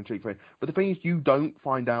little tongue-in-cheek thing. But the thing is, you don't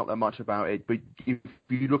find out that much about it. But if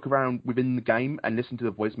you look around within the game and listen to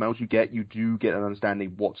the voicemails you do get an understanding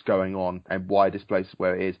of what's going on and why this place is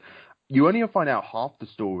where it is. You only find out half the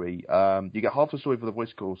story. You get half the story for the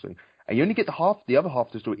voice calls thing, and you only get the other half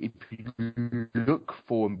of the story if you look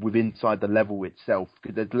for them within inside the level itself,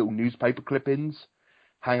 because there's little newspaper clippings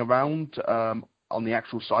hang around on the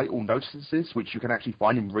actual site, or notices, which you can actually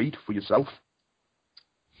find and read for yourself.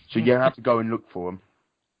 So you don't have to go and look for them.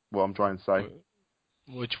 What I'm trying to say.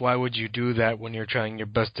 Why would you do that when you're trying your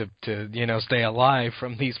best to stay alive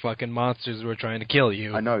from these fucking monsters who are trying to kill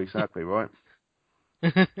you? I know exactly, right?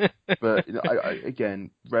 But again,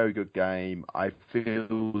 very good game. I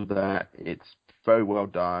feel that it's very well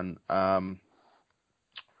done. I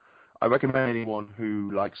recommend anyone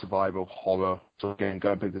who likes survival horror to again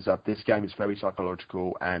go and pick this up. This game is very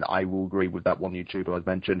psychological, and I will agree with that one YouTuber I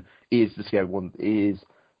mentioned. Is the scary one? Is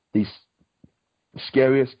the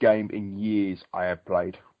scariest game in years I have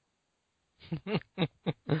played.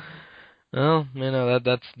 Well,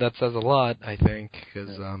 that says a lot, I think,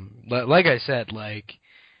 because like I said, like,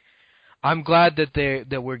 I'm glad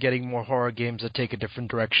that we're getting more horror games that take a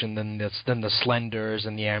different direction than the Slenders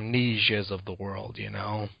and the Amnesias of the world,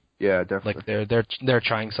 Yeah, definitely. Like they're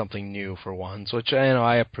trying something new for once, which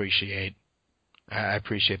I appreciate. I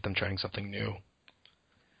appreciate them trying something new.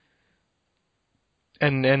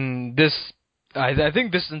 And this, I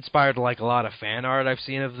think this inspired like a lot of fan art I've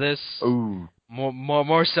seen of this. Ooh.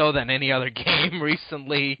 more so than any other game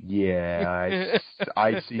recently. Yeah,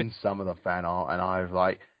 I've seen some of the fan art, and I've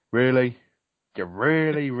like, really, you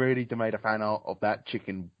really made a fan art of that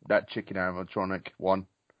chicken animatronic one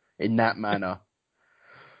in that manner.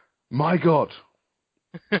 My God,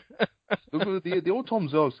 the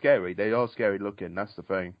automs are scary. They are scary looking. That's the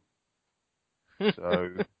thing. So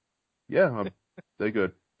yeah, they're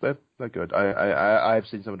good. They're good. I've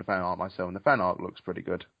seen some of the fan art myself, and the fan art looks pretty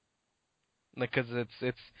good. Because it's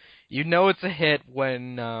it's a hit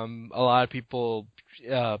when a lot of people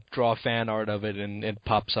draw fan art of it, and it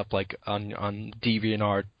pops up like on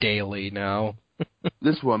DeviantArt daily now.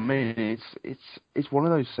 This is what I mean. It's one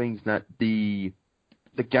of those things that the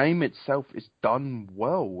game itself is done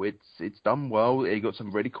well. It's done well. It got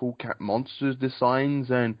some really cool cat monsters designs,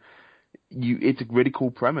 and it's a really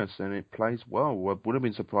cool premise, and it plays well. I would have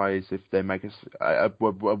been surprised if they make us. I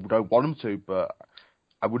don't want them to, but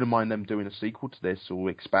I wouldn't mind them doing a sequel to this or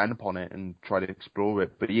expand upon it and try to explore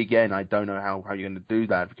it. But again, I don't know how you're going to do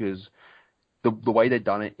that, because the way they've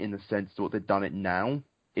done it, in the sense that what they've done it now,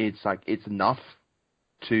 it's like it's enough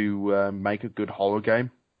to make a good horror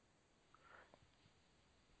game.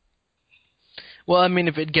 Well, I mean,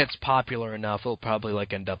 if it gets popular enough, it'll probably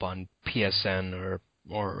like end up on PSN or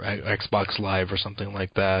Xbox Live or something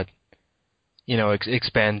like that.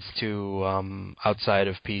 Expands to outside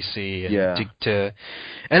of PC, and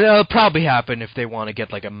and it'll probably happen if they want to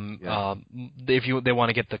get like they want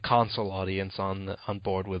to get the console audience on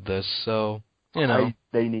board with this. So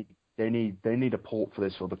they need a port for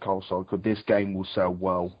this for the console, because this game will sell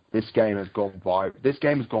well. This game has gone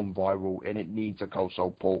viral, and it needs a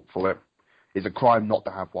console port for it. It's a crime not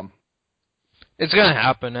to have one. It's gonna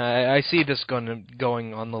happen. I see this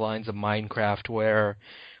going on the lines of Minecraft, where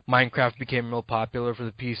Minecraft became real popular for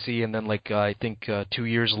the PC, and then I think 2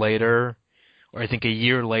 years later, or I think a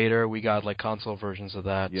year later, we got like console versions of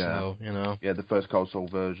that. Yeah. So Yeah, the first console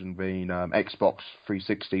version being Xbox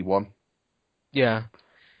 360 one. Yeah.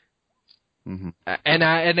 Mm-hmm.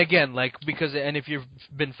 And again, if you've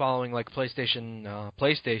been following like PlayStation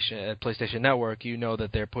Network, you know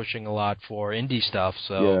that they're pushing a lot for indie stuff.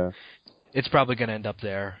 So it's probably going to end up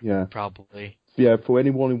there. Yeah. Probably. Yeah, for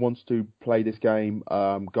anyone who wants to play this game,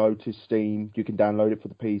 go to Steam. You can download it for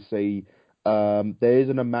the PC. There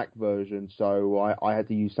isn't a Mac version, so I had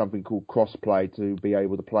to use something called Crossplay to be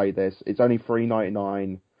able to play this. It's only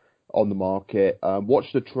 $3.99 on the market. Watch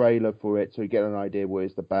the trailer for it so you get an idea what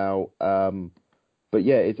it's about. But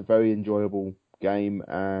yeah, it's a very enjoyable game,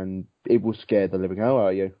 and it will scare the living hell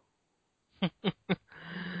out of you.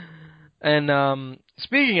 And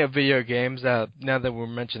speaking of video games, now that we're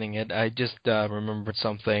mentioning it, I just remembered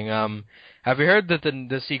something. Have you heard that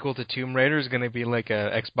the sequel to Tomb Raider is going to be like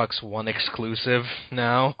a Xbox One exclusive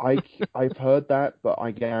now? I've heard that, but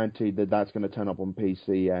I guarantee that that's going to turn up on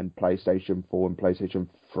PC and PlayStation 4 and PlayStation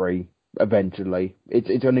 3 eventually.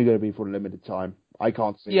 It's only going to be for a limited time. I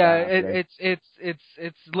can't see. Yeah,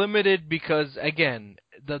 it's limited because again,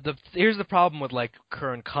 here's the problem with like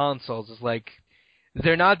current consoles is like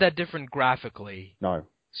they're not that different graphically. No.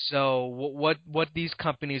 So what these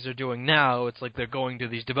companies are doing now, it's like they're going to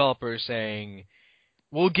these developers saying,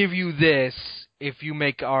 "We'll give you this if you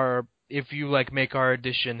make our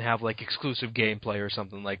edition have like exclusive gameplay or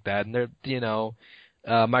something like that." And they're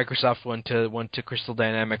Microsoft went to Crystal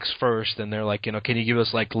Dynamics first, and they're like, can you give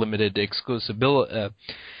us like limited exclusive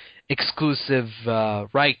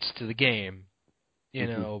rights to the game,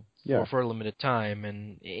 for a limited time,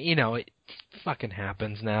 and it fucking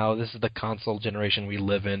happens now. This is the console generation we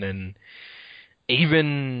live in, and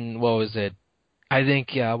even what was it? I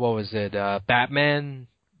think what was it? Batman,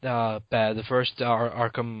 the first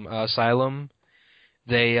Arkham Asylum.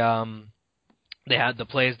 They had the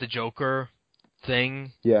Play as the Joker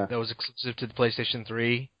thing that was exclusive to the PlayStation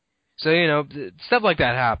 3. So, stuff like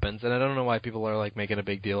that happens, and I don't know why people are like making a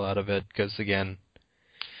big deal out of it, because again,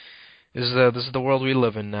 this is the world we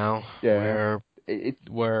live in now, where if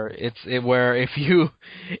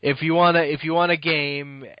you want a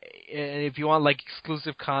game, and if you want like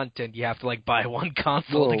exclusive content, you have to like buy one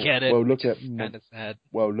console to get it. Well, look at kind of sad.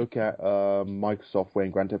 Well, look at Microsoft when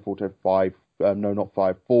Grand Theft Auto 5, no, not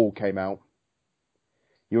 5, 4 came out.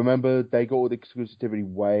 You remember they got all the exclusivity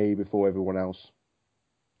way before everyone else.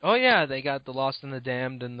 Oh yeah, they got The Lost and the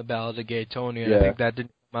Damned and The Ballad of Gay Tony, and I think that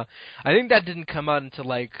didn't come out until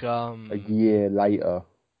like a year later.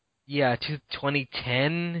 Yeah,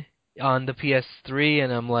 2010 on the PS3,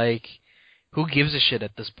 and I'm like, who gives a shit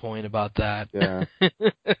at this point about that? Yeah. I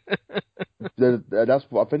think that's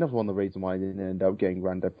one of the reasons why I didn't end up getting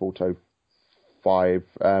Grand Theft Auto 5.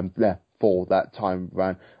 4 that time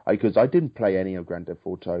around, because I didn't play any of Grand Theft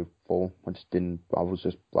Auto 4. I just didn't. I was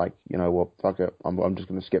just like, you know what, fuck it. I'm just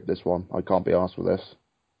gonna skip this one. I can't be asked for this.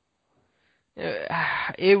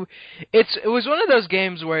 It was one of those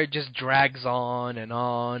games where it just drags on and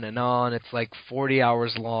on and on. It's like 40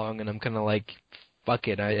 hours long, and I'm kind of like, fuck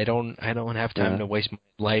it. I don't have time to waste my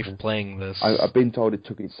life playing this. I've been told it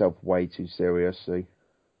took itself way too seriously.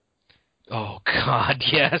 Oh God,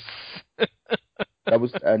 yes.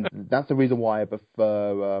 And that's the reason why I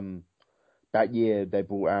prefer. That year they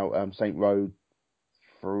brought out Saint Row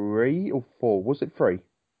 3 or 4. Was it 3?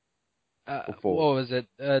 Or 4? What was it?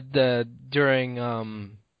 During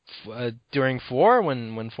 4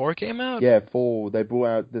 when 4 came out? Yeah, 4. They brought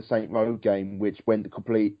out the Saint Row game, which went the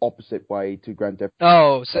complete opposite way to Grand Theft.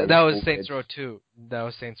 Oh, so that was Saints Row 2. That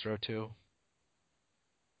was Saints Row 2.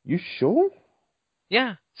 You sure?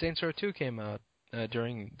 Yeah, Saints Row 2 came out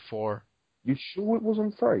during 4. You sure it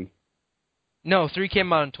wasn't 3? No, 3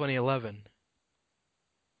 came out in 2011.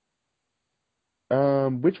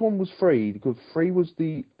 Which one was 3? Because 3 was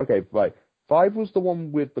the... Okay, right. 5 was the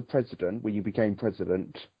one with the president, when you became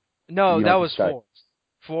president. No, that was 4.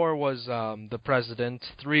 4 was the president.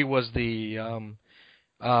 3 was the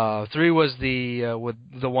 3 was the with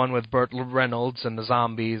the one with Burt Reynolds and the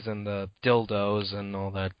zombies and the dildos and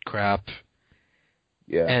all that crap.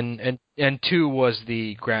 Yeah. And 2 was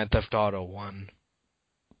the Grand Theft Auto one.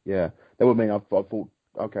 Yeah, that would mean I thought.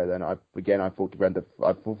 Okay, then I thought the Grand Theft.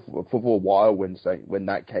 I thought for a while when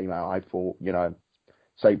that came out, I thought, you know,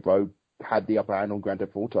 Saint Row had the upper hand on Grand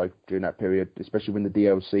Theft Auto during that period, especially when the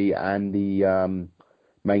DLC and the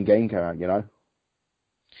main game came out. You know.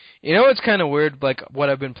 You know, it's kind of weird. Like what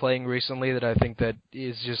I've been playing recently, that I think that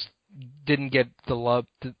is just didn't get the love,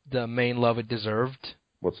 the main love it deserved.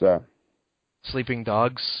 What's that? Sleeping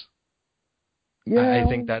Dogs. Yeah, I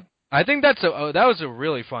think that was a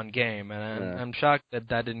really fun game, and I'm shocked that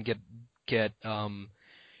didn't get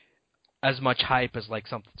as much hype as like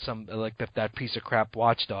some like that piece of crap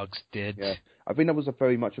Watch Dogs did. Yeah, I think that was a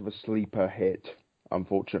very much of a sleeper hit,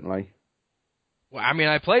 unfortunately. Well, I mean,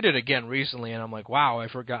 I played it again recently, and I'm like, wow,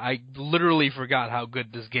 I literally forgot how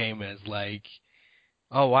good this game is. Like,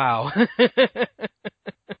 oh wow.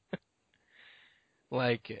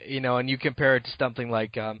 Like, you know, and you compare it to something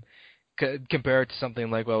like what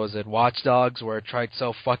was it, Watch Dogs, where it tried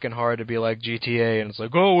so fucking hard to be like GTA, and it's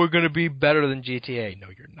like, oh, we're gonna be better than GTA. No,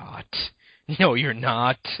 you're not. No, you're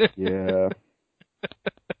not. Yeah.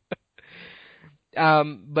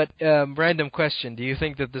 But random question: do you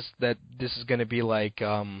think that this is gonna be like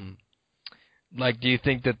do you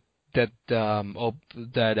think that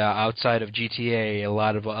outside of GTA, a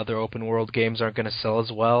lot of other open world games aren't gonna sell as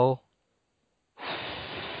well?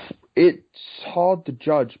 It's hard to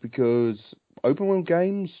judge because open world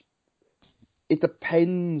games, it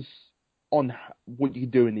depends on what you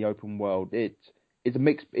do in the open world. It's a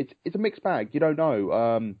mixed bag. You don't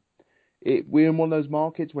know. We're in one of those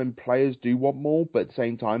markets when players do want more, but at the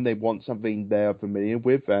same time they want something they're familiar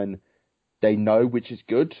with and they know which is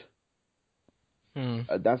good.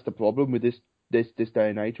 That's the problem with this day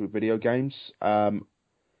and age with video games. I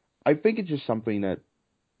think it's just something that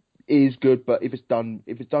is good, but if it's done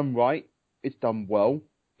right, it's done well.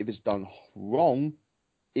 If it's done wrong,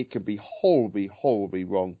 it can be horribly, horribly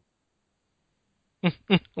wrong.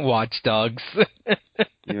 Watch Dogs.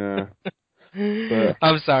 Yeah. But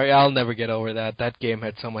I'm sorry, I'll never get over that. That game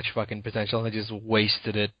had so much fucking potential, and I just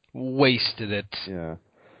wasted it. Yeah.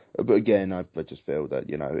 But again, I just feel that,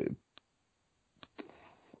 you know,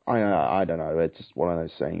 I don't know. It's just one of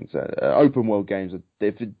those things. Open world games,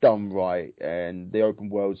 if it's done right and the open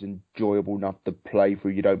world's enjoyable enough to play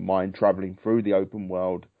through, you don't mind traveling through the open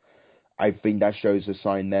world, I think that shows a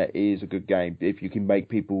sign that it is a good game. If you can make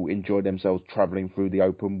people enjoy themselves traveling through the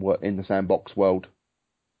open world in the sandbox world.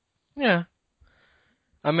 Yeah.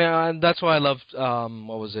 I mean, that's why I love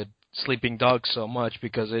what was it, Sleeping Dogs so much,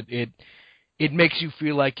 because it makes you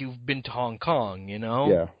feel like you've been to Hong Kong, you know?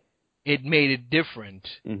 Yeah. It made it different.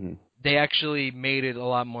 Mm-hmm. They actually made it a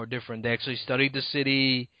lot more different. They actually studied the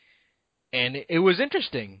city, and it was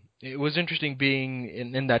interesting. It was interesting being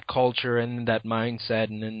in that culture and in that mindset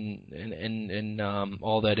and in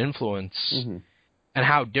all that influence, Mm-hmm. and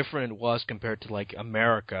how different it was compared to like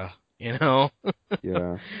America, you know?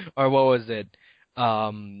 Yeah. Or what was it?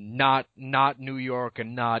 Not New York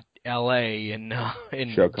and not L.A. and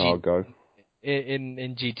in Chicago.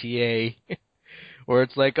 in GTA. Where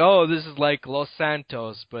it's like, oh, this is like Los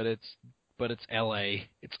Santos, but it's L.A.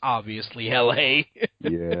 It's obviously L.A.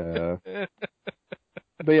 Yeah.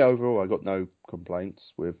 But yeah, overall, I got no complaints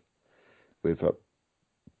with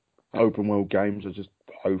open world games. I just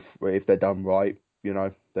hope if they're done right, you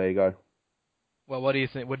know, there you go. Well, what do you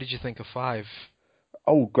think? What did you think of 5?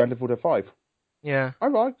 Oh, Grand Theft Auto 5. Yeah. I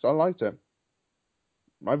liked it.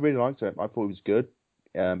 I really liked it. I thought it was good,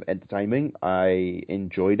 entertaining. I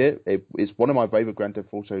enjoyed it. It's one of my favorite Grand Theft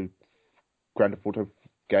Auto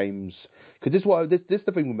games. Because this is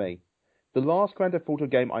the thing with me. The last Grand Theft Auto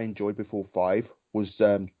game I enjoyed before 5 was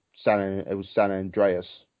San Andreas.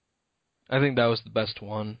 I think that was the best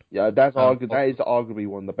one. Yeah, that is arguably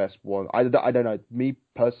one of the best ones. I don't know. Me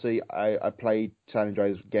personally, I played San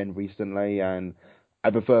Andreas again recently, and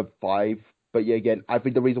I prefer 5. But yeah, again, I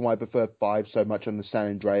think the reason why I prefer 5 so much on the San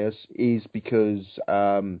Andreas is because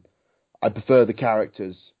I prefer the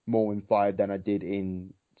characters more in 5 than I did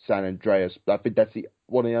in San Andreas. I think that's the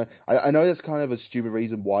one. I know that's kind of a stupid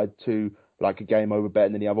reason why to like a game over better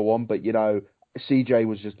than the other one, but CJ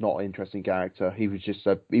was just not an interesting character. He was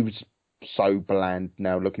so bland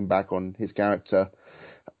now looking back on his character.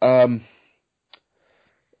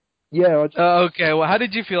 Yeah. Okay, well, how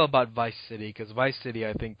did you feel about Vice City? Because Vice City,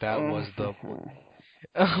 I think that was the...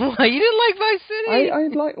 Why, you didn't like Vice City? I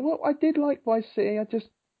did like Vice City.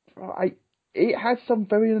 It had some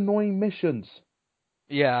very annoying missions.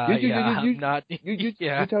 Yeah, You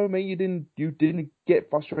telling me you didn't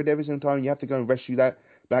get frustrated every single time you have to go and rescue that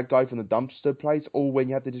guy from the dumpster place, or when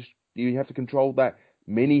you have to control that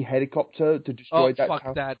mini helicopter to destroy that. Oh,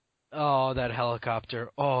 fuck that! Oh, that helicopter!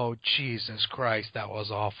 Oh, Jesus Christ, that was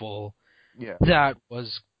awful. Yeah, that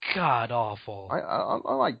was god awful. I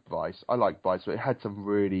like Vice. I like Vice, but it had some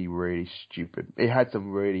really, really stupid. It had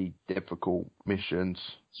some really difficult missions.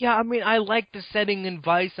 Yeah, I mean, I liked the setting in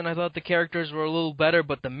Vice, and I thought the characters were a little better,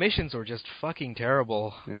 but the missions were just fucking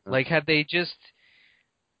terrible. Yeah. Like, had they just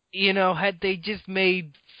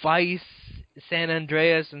made Vice San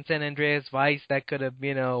Andreas and San Andreas Vice, that could have,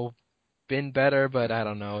 been better, but I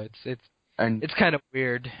don't know. It's kind of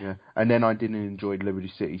weird. Yeah, and then I didn't enjoy Liberty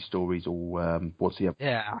City Stories or what's the other?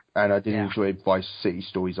 Yeah. And I didn't enjoy Vice City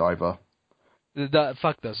Stories either.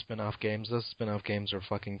 Fuck those spin-off games. Those spin-off games are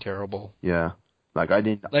fucking terrible. Yeah. Like, I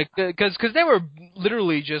didn't... Like, because they were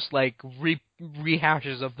literally just, like,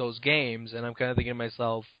 rehashes of those games, and I'm kind of thinking to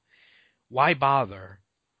myself, why bother?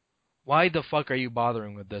 Why the fuck are you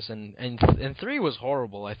bothering with this? And 3 was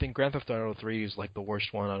horrible. I think Grand Theft Auto 3 is, like, the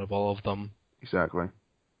worst one out of all of them. Exactly.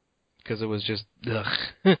 Because it was just, ugh.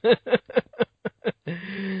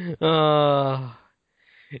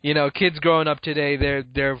 Kids growing up today,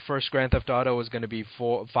 their first Grand Theft Auto was going to be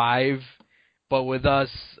 5, but with us,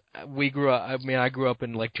 we grew up. I mean, I grew up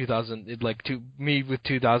in like 2000, me with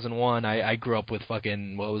 2001. I grew up with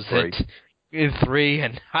fucking what was 3. it? 3,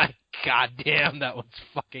 and goddamn, that was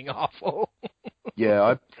fucking awful.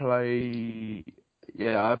 I played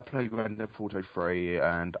Grand Theft Auto 3,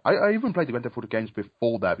 and I even played the Grand Theft Auto games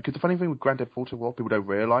before that, because the funny thing with Grand Theft Auto, what people don't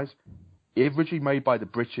realise, it originally made by the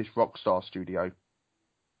British Rockstar studio.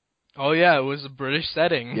 Oh yeah, it was a British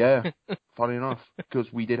setting. Yeah, funny enough, because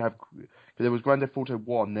there was Grand Theft Auto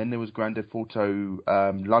 1, then there was Grand Theft Auto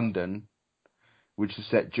London, which was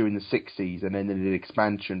set during the 60s, and then they did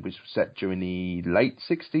expansion, which was set during the late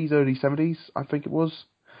 60s, early 70s, I think it was.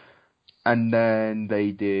 And then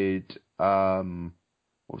they did, what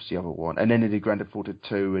was the other one? And then they did Grand Theft Auto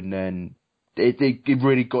 2, and then it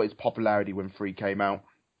really got its popularity when 3 came out.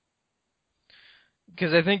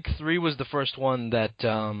 Because I think 3 was the first one that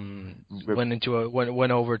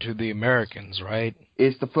went over to the Americans, right?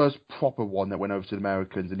 It's the first proper one that went over to the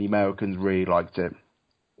Americans, and the Americans really liked it.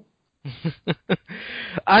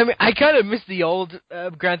 I mean, I kind of miss the old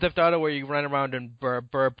Grand Theft Auto where you ran around and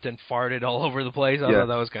burped and farted all over the place. I thought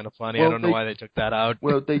that was kind of funny. Well, I don't know why they took that out.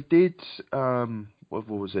 Well, they did. What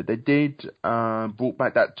was it? They did brought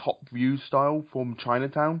back that top view style from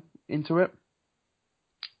Chinatown into it.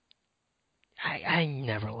 I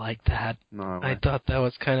never liked that. No, I thought that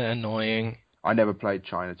was kind of annoying. I never played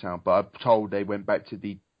Chinatown, but I'm told they went back to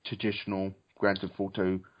the traditional Grand Theft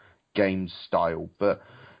Auto games style. But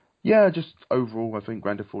yeah, just overall, I think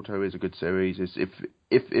Grand Theft Auto is a good series.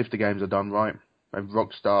 If the games are done right, and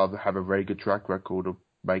Rockstar have a very good track record of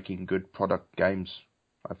making good product games,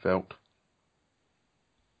 I felt.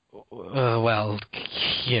 Well,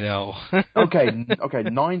 Okay,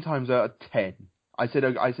 9 times out of 10. I said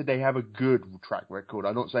they have a good track record.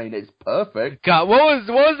 I'm not saying it's perfect. God, what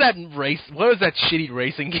was that race? What was that shitty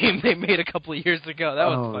racing game they made a couple of years ago?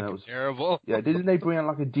 That was terrible. Yeah, didn't they bring out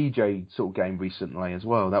like a DJ sort of game recently as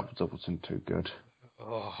well? That wasn't too good.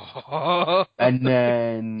 Oh. And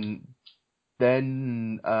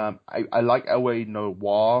then I like LA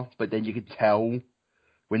Noire, but then you could tell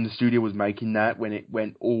when the studio was making that, when it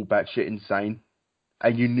went all batshit insane,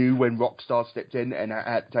 and you knew when Rockstar stepped in and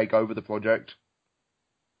had to take over the project.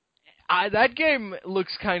 That game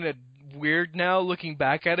looks kind of weird now looking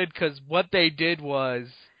back at it, because what they did was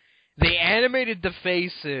they animated the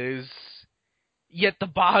faces, yet the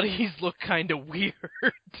bodies look kind of weird.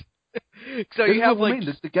 So you have like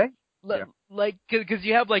the game. like because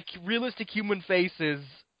you have like realistic human faces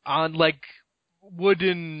on like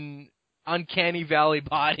wooden uncanny valley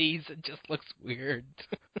bodies. It just looks weird.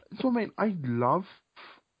 That's what I mean. I love.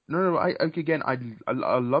 No. I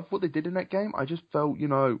love what they did in that game. I just felt,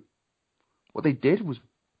 what they did was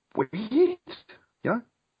weird. You know?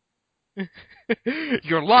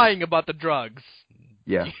 You're lying about the drugs.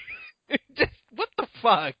 Yeah. Just what the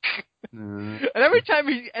fuck? And every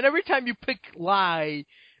time you pick lie,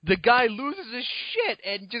 the guy loses his shit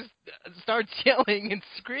and just starts yelling and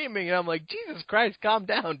screaming, and I'm like, Jesus Christ, calm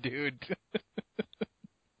down, dude.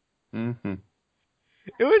 Mm-hmm.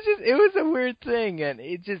 It was a weird thing, and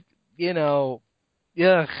it just,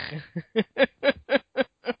 ugh.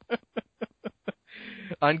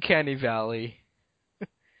 Uncanny Valley.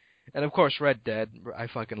 And of course, Red Dead. I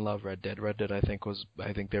fucking love Red Dead. Red Dead, I think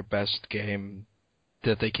their best game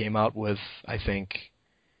that they came out with, I think,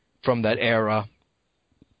 from that era.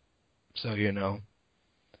 So,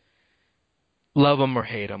 love them or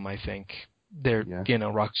hate them, I think. They're,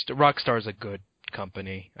 Rockstar's a good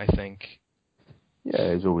company, I think. Yeah,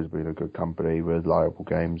 it's always been a good company, reliable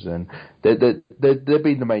games, and they've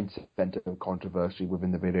been the main center of controversy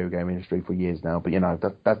within the video game industry for years now. But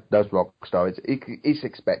that's Rockstar. It's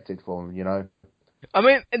expected for them, I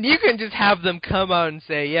mean, and you can just have them come out and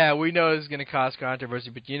say, "Yeah, we know it's going to cause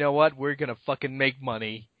controversy, but you know what? We're going to fucking make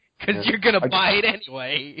money because you're going to buy it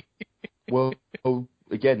anyway." Well,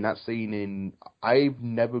 again, that scene I've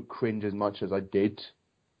never cringed as much as I did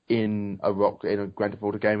in a Grand Theft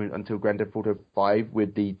Auto game until Grand Theft Auto 5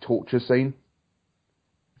 with the torture scene.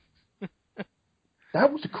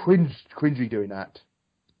 That was cringy doing that.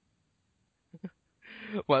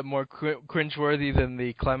 What, more cringeworthy than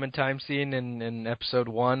the Clementine scene in episode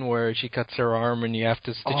 1 where she cuts her arm and you have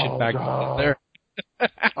to stitch it back together?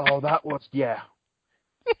 Oh, that was, yeah.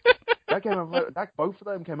 Both of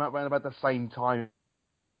them came out around about the same time.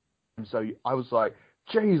 So I was like,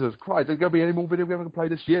 Jesus Christ, there's going to be any more video games I can play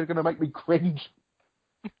this year? They're going to make me cringe.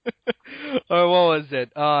 Or what was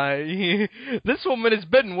it? This woman is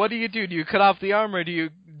bitten. What do? Do you cut off the arm or do you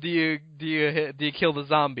kill the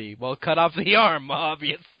zombie? Well, cut off the arm,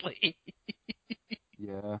 obviously.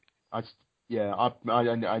 Yeah,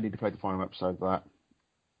 I need to play the final episode of that.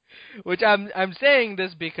 Which I'm saying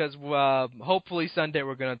this because hopefully Sunday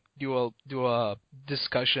we're gonna do a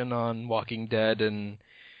discussion on Walking Dead, and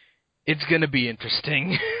it's gonna be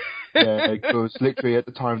interesting. Yeah, because literally at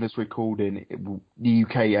the time of this recording, the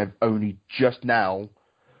UK have only just now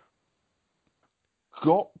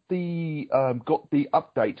got the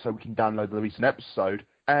update so we can download the recent episode,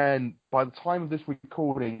 and by the time of this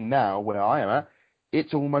recording now, where I am at,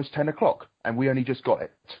 it's almost 10 o'clock, and we only just got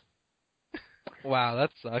it. Wow,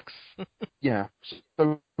 that sucks. Yeah,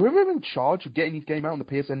 so whoever in charge of getting this game out on the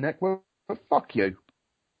PSN network, fuck you.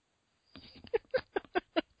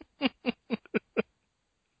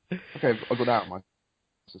 Okay, I got that out of my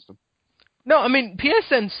system. No, I mean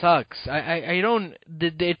PSN sucks. I don't.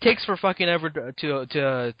 It takes for fucking ever to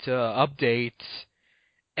update,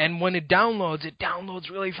 and when it downloads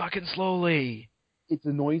really fucking slowly. It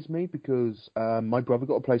annoys me because my brother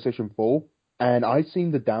got a PlayStation 4, and I've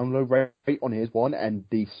seen the download rate on his one, and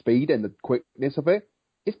the speed and the quickness of it.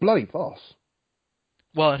 It's bloody fast.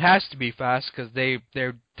 Well, it has to be fast because they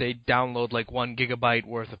download like 1 gigabyte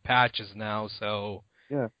worth of patches now, so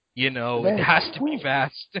yeah. It has to be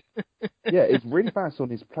fast. Yeah, it's really fast on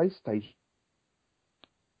his PlayStation.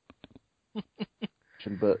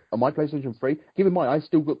 But on my PlayStation 3, keep in mind, I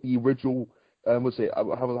still got the original, how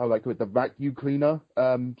I call it, the vacuum cleaner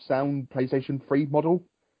sound PlayStation 3 model.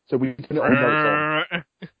 So we turn it on while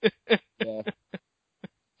it's on. Yeah,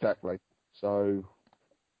 exactly. So,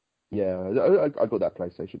 yeah, I got that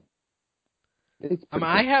PlayStation. I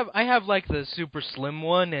mean, I have like the super slim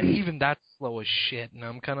one, and even that's slow as shit. And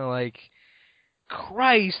I'm kind of like,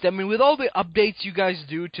 Christ! I mean, with all the updates you guys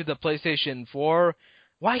do to the PlayStation 4,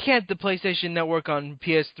 why can't the PlayStation Network on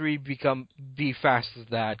PS3 be fast as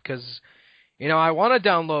that? Because I want to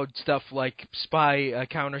download stuff like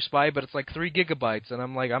Counter Spy, but it's like 3 gigabytes, and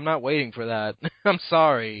I'm like, I'm not waiting for that. I'm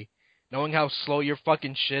sorry. Knowing how slow your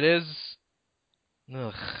fucking shit is.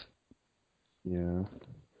 Ugh. Yeah.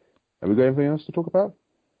 Have we got anything else to talk about?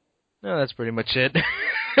 No, that's pretty much it.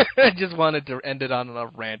 I just wanted to end it on a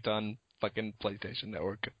rant on fucking PlayStation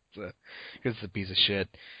Network because it's a piece of shit.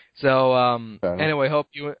 So anyway,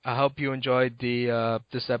 I hope you enjoyed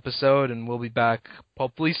this episode, and we'll be back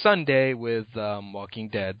hopefully Sunday with Walking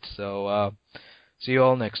Dead. So See you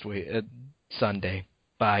all next week, Sunday.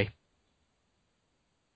 Bye.